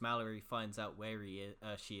wife once Mallory finds out where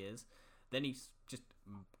she is. Then he just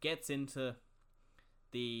gets into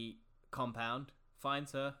the compound,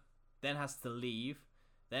 finds her, then has to leave,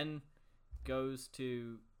 then goes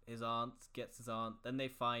to his aunt, gets his aunt, then they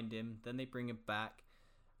find him, then they bring him back,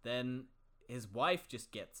 then his wife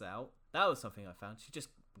just gets out. That was something I found. She just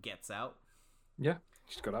gets out. Yeah,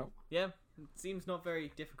 she's got out. Yeah, it seems not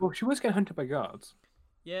very difficult. Well, she was getting hunted by guards.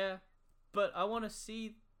 Yeah, but I want to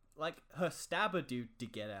see like her stabber dude to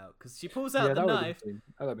get out because she pulls out the knife,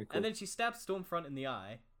 that'd be cool. and then she stabs Stormfront in the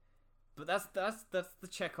eye. But that's the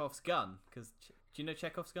Chekhov's gun. Because do you know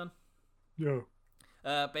Chekhov's gun? No.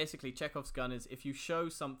 Basically, Chekhov's gun is if you show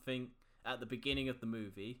something at the beginning of the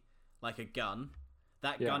movie, like a gun,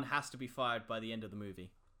 that gun has to be fired by the end of the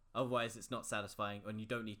movie. Otherwise, it's not satisfying, and you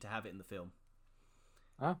don't need to have it in the film.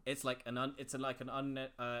 Huh? It's like it's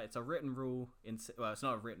a written rule it's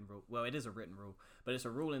not a written rule. Well, it is a written rule, but it's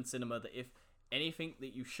a rule in cinema that if anything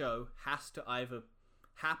that you show has to either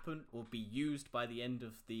happen or be used by the end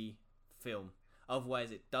of the film,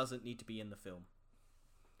 otherwise it doesn't need to be in the film.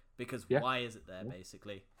 Because why is it there,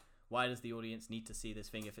 basically? Why does the audience need to see this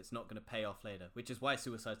thing if it's not going to pay off later? Which is why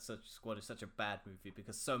Suicide Squad is such a bad movie,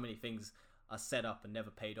 because so many things are set up and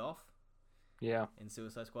never paid off. Yeah. In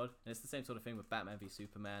Suicide Squad. And it's the same sort of thing with Batman v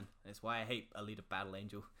Superman. And it's why I hate Alita Battle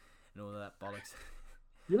Angel and all of that bollocks.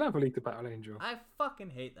 You love Alita Battle Angel. I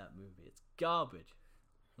fucking hate that movie. It's garbage.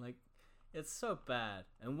 Like, it's so bad.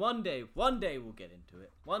 And one day we'll get into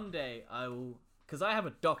it. One day I will... Because I have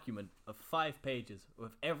a document of 5 pages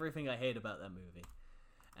with everything I hate about that movie.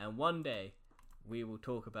 And one day, we will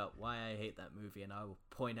talk about why I hate that movie, and I will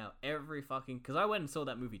point out every fucking... Because I went and saw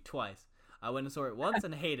that movie twice. I went and saw it once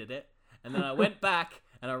and hated it, and then I went back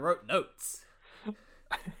and I wrote notes.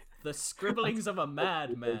 The scribblings of a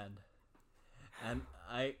madman. And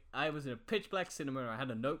I was in a pitch black cinema, and I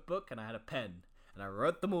had a notebook and I had a pen, and I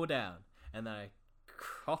wrote them all down. And then I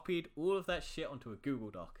copied all of that shit onto a Google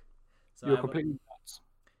Doc. So You're completely nuts.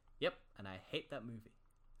 Yep, and I hate that movie.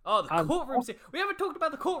 Oh, the courtroom scene. We haven't talked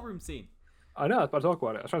about the courtroom scene. I know, I was about to talk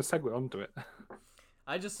about it. I was trying to segue onto it.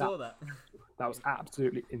 I just saw that. That was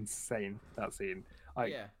absolutely insane. That scene.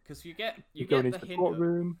 Like, Yeah, because you get going the into the hint.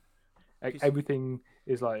 courtroom. Like 'Cause everything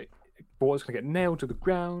is like Bort's gonna get nailed to the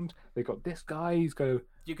ground. They got this guy. He's gonna.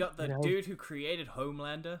 you got the You know, dude who created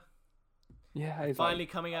Homelander Yeah, he's finally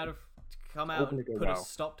like, come out all and gonna go put a well.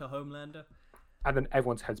 stop to Homelander. And then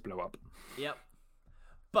everyone's heads blow up. Yep.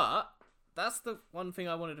 But that's the one thing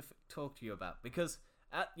I wanted to talk to you about, because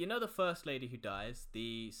you know the first lady who dies,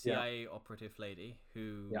 the CIA operative lady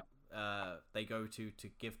who they go to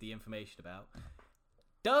give the information about.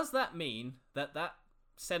 Does that mean that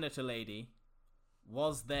senator lady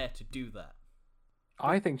was there to do that?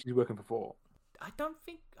 I think she's working for Vought. I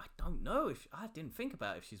don't know if I didn't think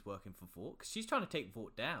about if she's working for Vought, because she's trying to take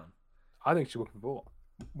Vought down. I think she's working for Vought.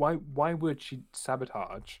 Why would she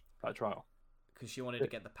sabotage that trial? Because she wanted to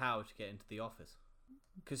get the power to get into the office.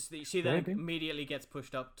 Because she then immediately gets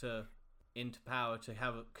pushed up into power to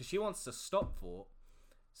have because she wants to stop Vought.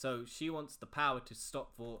 So she wants the power to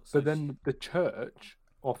stop Vought. So but then the church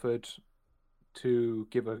offered to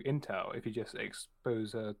give her intel if you just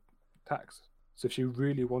expose her tax. So if she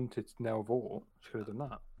really wanted to nail Vought, she could have done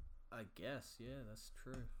that. I guess, yeah, that's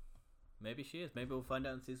true. Maybe she is. Maybe we'll find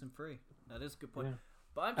out in season 3. That is a good point. Yeah.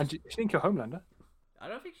 But and she didn't kill Homelander. I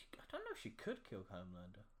don't know if she could kill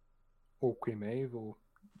Homelander. Or Queen Maeve, or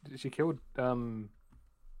she killed.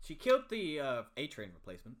 She killed the A-Train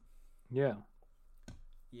replacement. Yeah.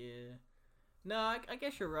 Yeah. No, I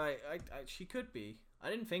guess you're right. She could be. I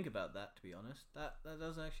didn't think about that, to be honest. That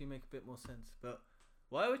does actually make a bit more sense. But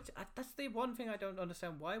why would that's the one thing I don't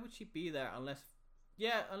understand. Why would she be there unless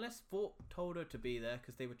Vought told her to be there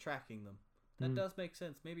because they were tracking them? That does make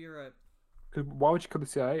sense. Maybe you're right. Because why would she kill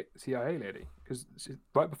the CIA lady? Because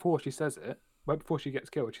right before she says it, right before she gets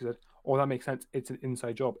killed, she said, "Oh, that makes sense. It's an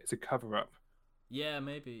inside job. It's a cover-up." Yeah,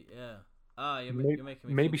 maybe. Yeah. You're making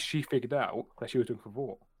me. Maybe she figured out that she was doing for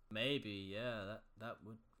Vought. Maybe. Yeah. That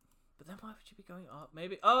would. But then why would she be going up?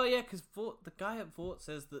 Maybe. Oh yeah, because the guy at Vought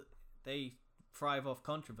says that they thrive off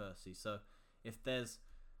controversy. So if there's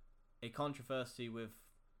a controversy with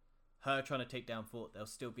her trying to take down Vought, they'll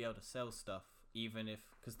still be able to sell stuff, even if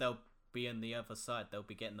because they'll be on the other side. They'll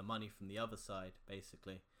be getting the money from the other side,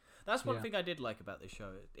 basically. That's one thing I did like about this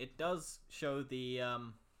show. It does show the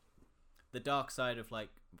dark side of like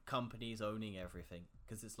companies owning everything,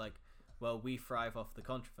 because it's like, well, we thrive off the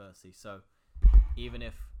controversy. So even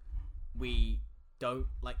if we don't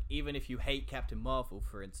like, even if you hate Captain Marvel,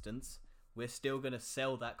 for instance, we're still gonna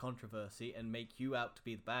sell that controversy and make you out to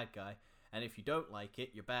be the bad guy. And if you don't like it,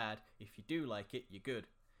 you're bad. If you do like it, you're good.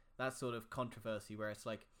 That sort of controversy where it's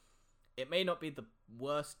like, it may not be the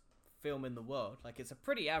worst film in the world. Like, it's a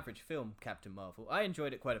pretty average film, Captain Marvel. I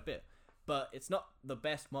enjoyed it quite a bit. But it's not the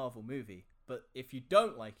best Marvel movie. But if you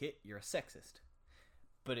don't like it, you're a sexist.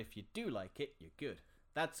 But if you do like it, you're good.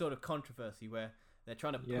 That sort of controversy where they're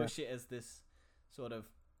trying to push it as this sort of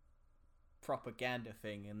propaganda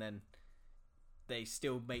thing, and then they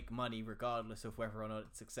still make money regardless of whether or not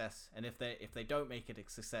it's success. And if they don't make it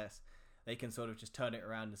a success, they can sort of just turn it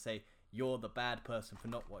around and say, you're the bad person for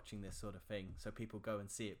not watching this sort of thing. So people go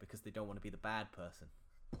and see it because they don't want to be the bad person.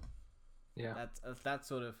 Yeah. That's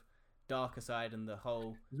sort of darker side, and the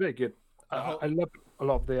whole... It's very good. I love a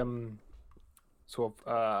lot of the sort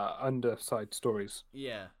of underside stories.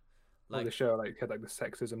 Yeah. Like the show, like had like the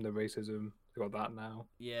sexism, the racism. They got that now.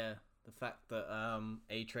 Yeah. The fact that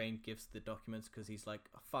A-Train gives the documents because he's like,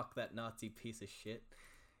 oh, fuck that Nazi piece of shit.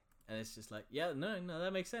 And it's just like, yeah, no,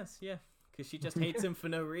 that makes sense. Yeah. Because she just hates him for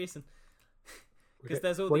no reason. Because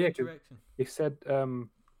there's all the interaction. He said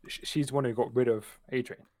she's the one who got rid of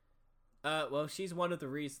A-Train. Well, she's one of the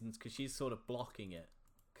reasons, because she's sort of blocking it.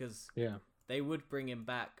 Because they would bring him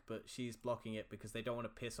back, but she's blocking it because they don't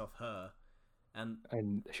want to piss off her. And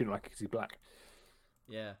she don't like it because he's black.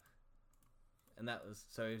 Yeah. And that was...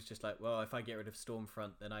 So it was just like, well, if I get rid of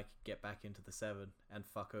Stormfront, then I could get back into the 7 and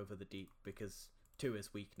fuck over the Deep, because 2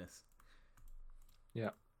 is weakness.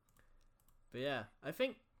 Yeah. But yeah, I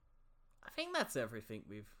think that's everything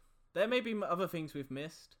we've... There may be other things we've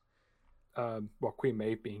missed. Well, Queen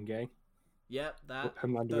Maeve being gay. Yep, that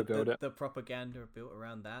the propaganda built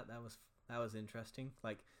around that was interesting.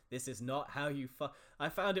 Like, this is not how you I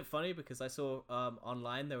found it funny because I saw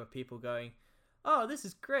online there were people going, "Oh, this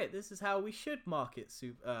is great. This is how we should market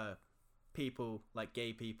people, like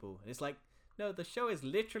gay people." And it's like, no, the show is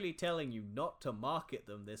literally telling you not to market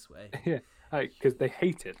them this way. Yeah, because they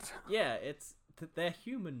hate it. Yeah, they're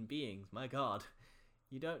human beings. My God,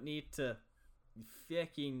 you don't need to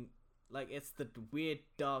fucking... Like, it's the weird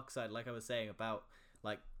dark side, like I was saying, about,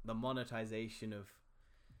 like, the monetization of,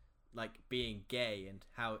 like, being gay, and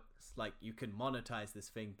how it's, like, you can monetize this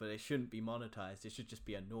thing, but it shouldn't be monetized. It should just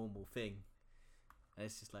be a normal thing. And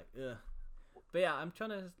it's just like, ugh. But yeah, I'm trying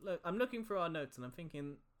to look. I'm looking through our notes, and I'm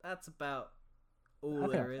thinking that's about all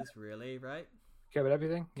there is, really, right? Covered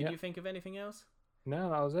everything. Can Yeah. you think of anything else? No,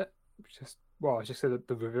 that was it. I just said that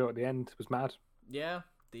the reveal at the end was mad. Yeah,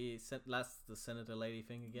 the senator lady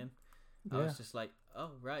thing again. I Yeah. was just like,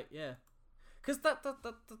 oh right, yeah, because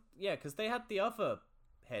because they had the other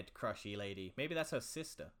head crushy lady. Maybe that's her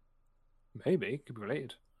sister. Maybe could be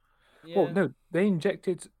related. Yeah. Well, no, they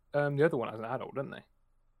injected the other one as an adult, didn't they?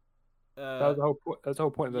 That was the whole point. That's the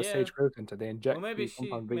whole point of the yeah. Sage Growth Center. They inject. Well, maybe the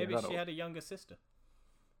compound V as maybe she adults. had a younger sister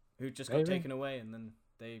who just got Maybe. taken away, and then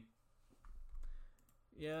they.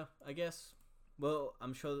 Yeah, I guess. Well,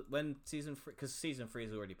 I'm sure that when season 3, because season 3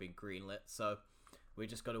 has already been greenlit, so we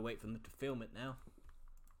just got to wait for them to film it now.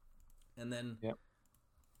 And then, Yep.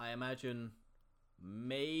 I imagine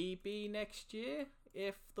maybe next year,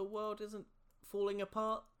 if the world isn't falling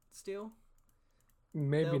apart still.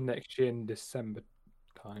 Maybe They'll- next year in December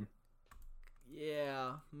time.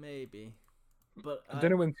 Yeah, maybe. But I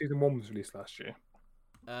don't know when season 1 was released last year.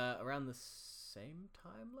 around the same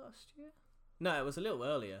time last year? No, it was a little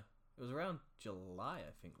earlier. It was around July,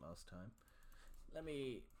 I think, last time. Let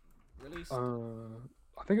me release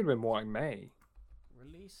I think it'd been more like May.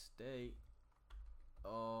 release date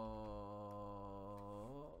of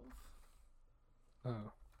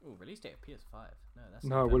Oh release date of PS5. No, that's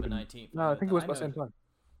no, it November would have been. 19th. No, I think it was know about the same time.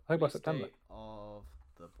 I think by release September. date of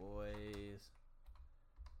The Boys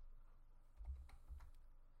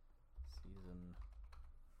season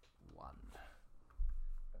 1.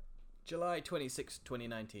 July 26th,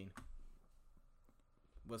 2019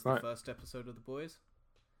 was the Right. first episode of The Boys.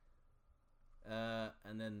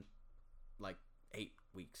 And then like 8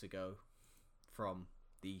 weeks ago from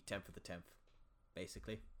the 10th of the 10th,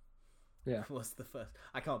 basically. Yeah. Was the first.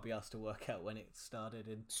 I can't be asked to work out when it started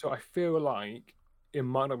in. So I feel like it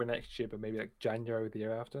might not be next year, but maybe like January the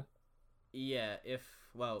year after. Yeah, if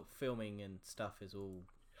filming and stuff is all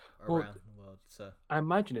Well, around the world. So I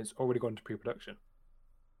imagine it's already gone to pre-production.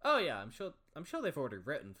 oh yeah, I'm sure they've already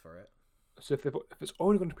written for it. So if it's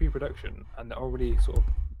already gone to pre-production and they're already sort of,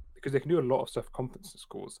 because they can do a lot of stuff conference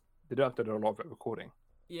calls, they don't have to do a lot of it recording.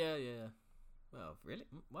 Yeah. Well, really?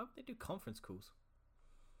 Why would they do conference calls?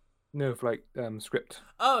 No, for like script.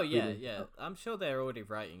 Oh yeah, Really? yeah. I'm sure they're already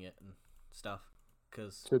writing it and stuff.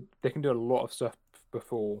 Cause So they can do a lot of stuff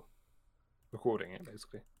before recording it,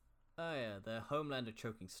 basically. oh yeah, the Homelander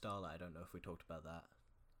choking Starlight. I don't know if we talked about that.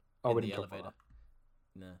 Oh, in we the didn't talk about elevator.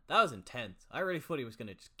 No, that was intense. I really thought he was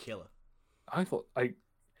gonna just kill her. that. I thought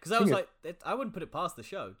Because I was Thing like, I wouldn't put it past the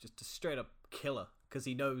show just to straight up kill her because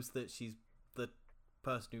he knows that she's the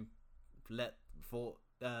person who let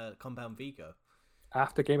Compound V go.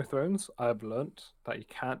 after Game of Thrones, I've learnt that you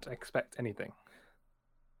can't expect anything.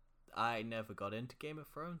 I never got into Game of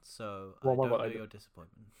Thrones, so Well, I what don't about know I- your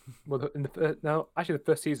disappointment. Well, in the actually the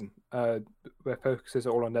first season, where focuses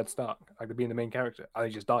all on Ned Stark, like being the main character, and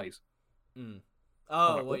he just dies. Mm. I'm Oh,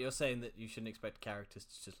 like, what what? you're saying that you shouldn't expect characters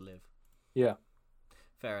to just live. Yeah.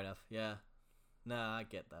 Fair enough. Yeah. Nah, I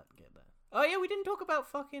get that. Oh yeah, we didn't talk about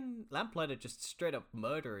fucking Lamplighter just straight up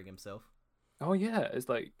murdering himself. Oh yeah, it's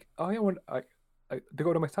like, oh yeah, they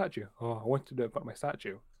go to my statue. Oh, I wanted to do it about my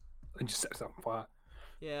statue, and just sets it on fire.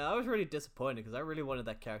 Yeah, I was really disappointed because I really wanted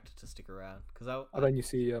that character to stick around. And then you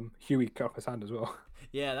see Huey cut off his hand as well.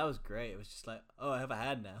 Yeah, that was great. It was just like, oh, I have a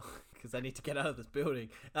hand now because I need to get out of this building.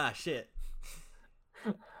 Ah, shit.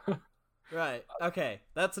 Right. Okay,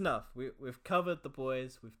 that's enough. We've covered The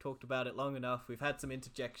Boys. We've talked about it long enough. We've had some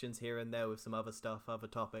interjections here and there with some other stuff, other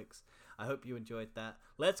topics. I hope you enjoyed that.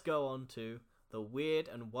 Let's go on to the weird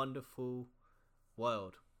and wonderful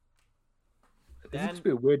world. It Dan- used to be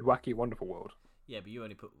a weird, wacky, wonderful world. Yeah, but you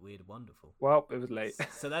only put weird and wonderful. Well, it was late.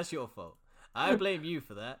 So that's your fault. I blame you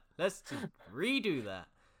for that. Let's just redo that.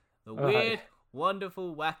 The Alright. weird,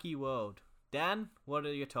 wonderful, wacky world. Dan, what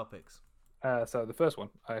are your topics? So the first one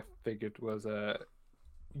I figured was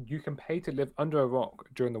you can pay to live under a rock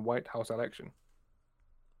during the White House election.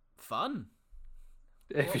 Fun.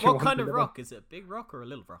 If you What want kind to of live rock? Is it a big rock or a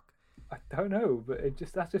little rock? I don't know, but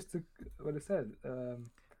that's just what it says.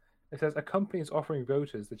 It says a company is offering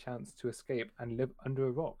voters the chance to escape and live under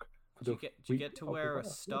a rock. For Do the you week get to of the wear a White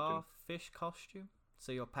House election. starfish costume?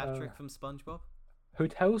 So you're Patrick from SpongeBob?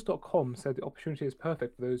 Hotels.com said the opportunity is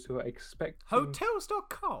perfect for those who are expecting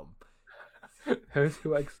Hotels.com? those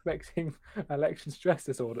who are expecting election stress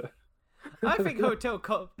disorder. I think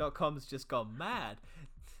Hotel.com's just gone mad.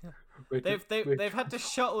 They've had to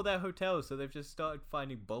shuttle their hotels, so they've just started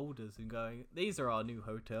finding boulders and going, these are our new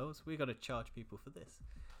hotels. We got to charge people for this.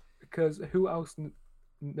 Because who else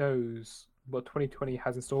knows what 2020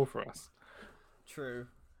 has in store for us? True.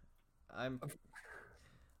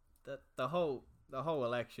 the whole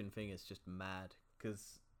election thing is just mad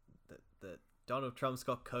because the Donald Trump's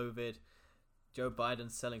got COVID. Joe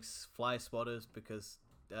Biden's selling fly swatters because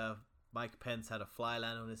Mike Pence had a fly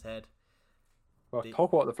land on his head. Well,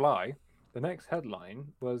 talk about the fly. The next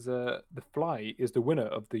headline was the fly is the winner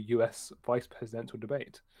of the U.S. vice presidential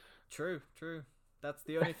debate. True. That's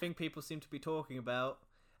the only thing people seem to be talking about.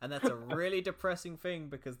 And that's a really depressing thing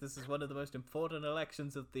because this is one of the most important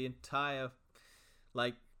elections of the entire,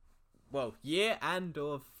 year and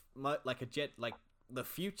of the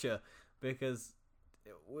future. Because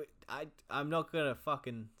I'm not gonna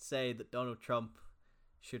fucking say that Donald Trump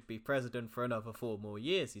should be president for another 4 more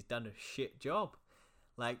years. He's done a shit job.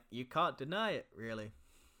 You can't deny it, really.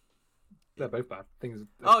 They're both bad things.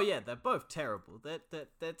 Oh yeah, they're both terrible.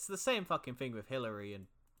 That's the same fucking thing with Hillary and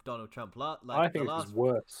Donald Trump. I think it's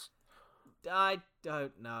worse. I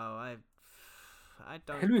don't know. I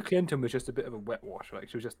don't. Hillary Clinton was just a bit of a wet wash.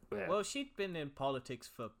 She was just there. Well, she'd been in politics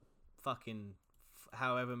for fucking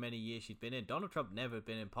however many years she'd been in. Donald Trump never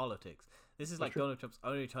been in politics. This is Donald Trump's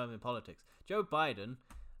only time in politics. Joe Biden,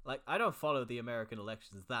 I don't follow the American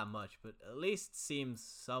elections that much, but at least seems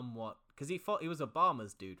somewhat because he was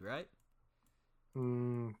Obama's dude, right?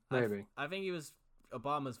 Maybe. I think he was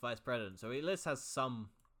Obama's vice president, so he at least has some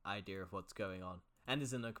idea of what's going on, and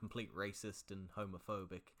isn't a complete racist and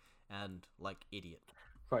homophobic and idiot.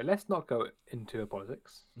 Right, let's not go into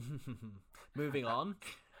politics. Moving on.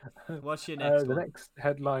 What's your next one? The next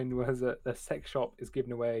headline was that the sex shop is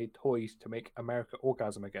giving away toys to make America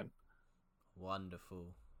orgasm again. Wonderful.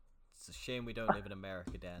 It's a shame we don't live in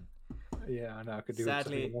America, Dan. Yeah, I know. I could do.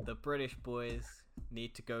 Sadly, the British boys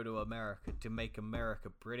need to go to America to make America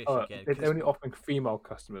British again. It's only offering female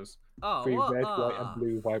customers free red, white, and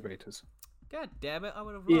blue vibrators. God damn it! I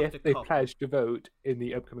would have loved if they pledge to vote in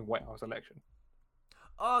the upcoming White House election.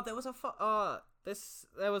 Oh, there was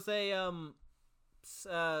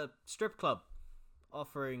a strip club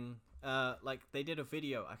offering they did a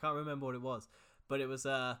video. I can't remember what it was, but it was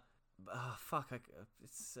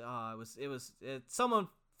it's someone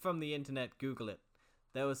from the internet. Google it.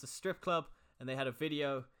 There was a strip club and they had a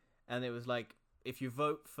video, and it was if you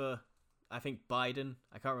vote for, I think, Biden.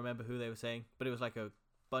 I can't remember who they were saying, but it was a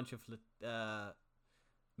bunch of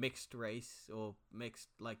mixed race or mixed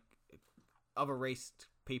other raced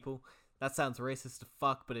people. That sounds racist to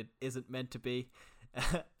fuck, but it isn't meant to be.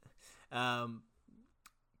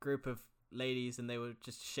 Group of ladies, and they were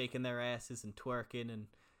just shaking their asses and twerking and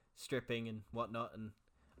stripping and whatnot. And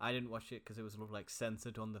I didn't watch it because it was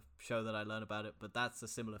censored on the show that I learned about it. But that's a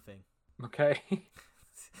similar thing. Okay.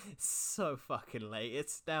 It's so fucking late.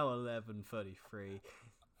 It's now 11:33.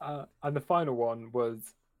 And the final one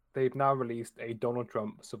was they've now released a Donald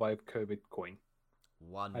Trump survived COVID coin.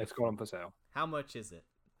 Wonderful. It's gone on for sale. How much is it?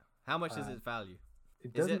 How much is its value?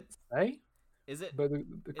 It doesn't say. Is it? But the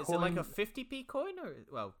is coin... it a 50p coin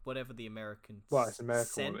or whatever the American? Well, it's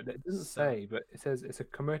American. It doesn't say, but it says it's a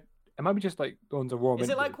commercial. It might be just the ones of raw. Is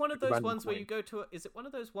it one of those ones where you go to? Is it one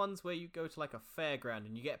of those ones where you go to a fairground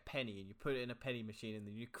and you get a penny and you put it in a penny machine and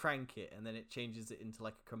then you crank it and then it changes it into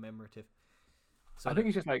a commemorative? I think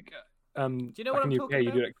it's just do you know what I'm talking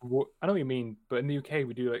about? You do I know what you mean, but in the UK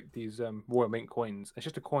we do these Royal Mint coins. It's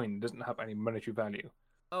just a coin; it doesn't have any monetary value.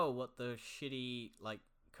 Oh, what the shitty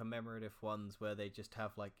commemorative ones where they just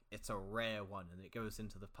have it's a rare one and it goes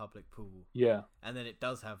into the public pool. Yeah. And then it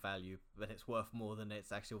does have value, but it's worth more than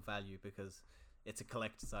its actual value because it's a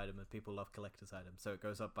collector's item and people love collector's items. So it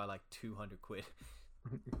goes up by 200 quid.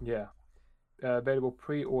 Yeah. Available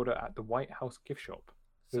pre-order at the White House gift shop.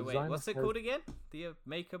 So wait, what's it called again? The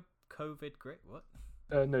Make a COVID Great what?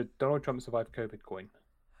 No, Donald Trump survived COVID coin.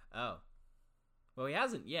 Oh. Well, he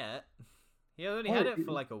hasn't yet. He only had it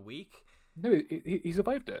for a week. No, he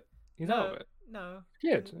survived it. He's out of it. No.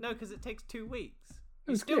 Cleared. No, because it takes 2 weeks.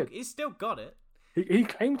 He's still got it. He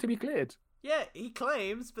claimed to be cleared. Yeah, he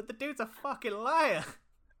claims, but the dude's a fucking liar.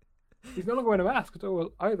 He's no longer wearing a mask at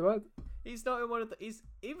all either. He's not in one of the.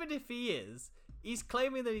 Even if he is, he's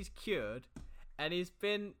claiming that he's cured, and he's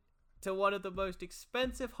been to one of the most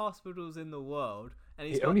expensive hospitals in the world, and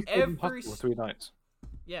he's got every 3 nights.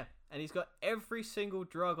 Yeah, and he's got every single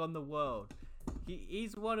drug on the world.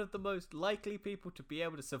 He's one of the most likely people to be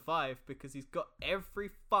able to survive because he's got every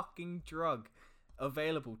fucking drug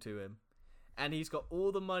available to him, and he's got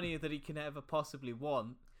all the money that he can ever possibly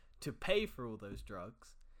want to pay for all those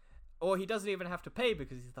drugs. Or he doesn't even have to pay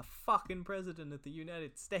because he's the fucking president of the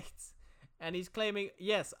United States. And he's claiming,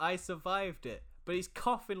 yes, I survived it. But he's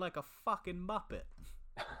coughing like a fucking muppet.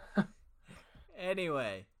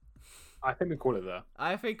 Anyway. I think we call it there.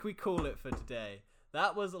 I think we call it for today.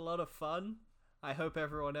 That was a lot of fun. I hope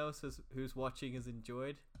everyone else who's watching has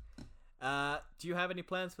enjoyed. Do you have any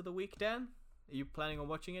plans for the week, Dan? Are you planning on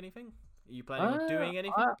watching anything? Are you planning on doing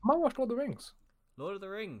anything? I might watch Lord of the Rings. Lord of the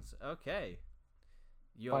Rings. Okay.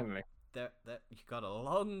 Finally. You got a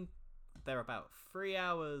long. They're about 3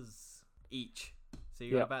 hours each, so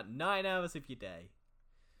you got about 9 hours of your day.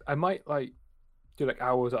 I might do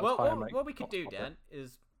hours at a time. What we could do, Dan,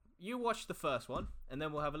 is you watch the first one, and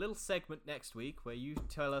then we'll have a little segment next week where you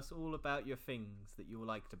tell us all about your things that you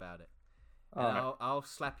liked about it. And I'll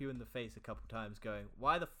slap you in the face a couple times going,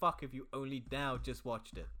 why the fuck have you only now just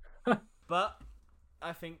watched it? But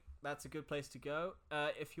I think that's a good place to go.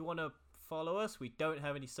 If you want to follow us, we don't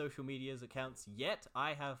have any social medias accounts yet.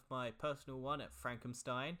 I have my personal one at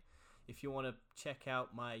Frankenstein. If you want to check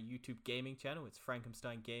out my YouTube gaming channel, it's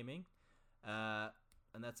Frankenstein Gaming. And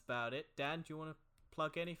that's about it. Dan, do you want to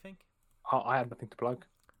plug anything? I have nothing to plug.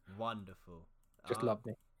 Wonderful. Just love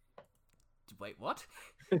me. Wait, what?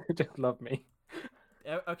 Just love me.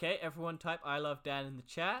 Okay, everyone type I love Dan in the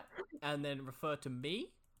chat and then refer to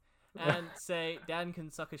me and say Dan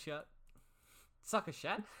can suck a shirt. Suck a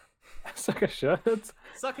shirt? Suck a shirt?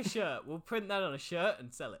 Suck a shirt. We'll print that on a shirt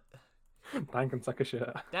and sell it. Dan can suck a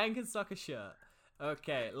shirt. Dan can suck a shirt.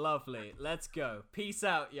 Okay, lovely. Let's go. Peace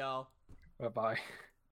out, y'all. Bye-bye.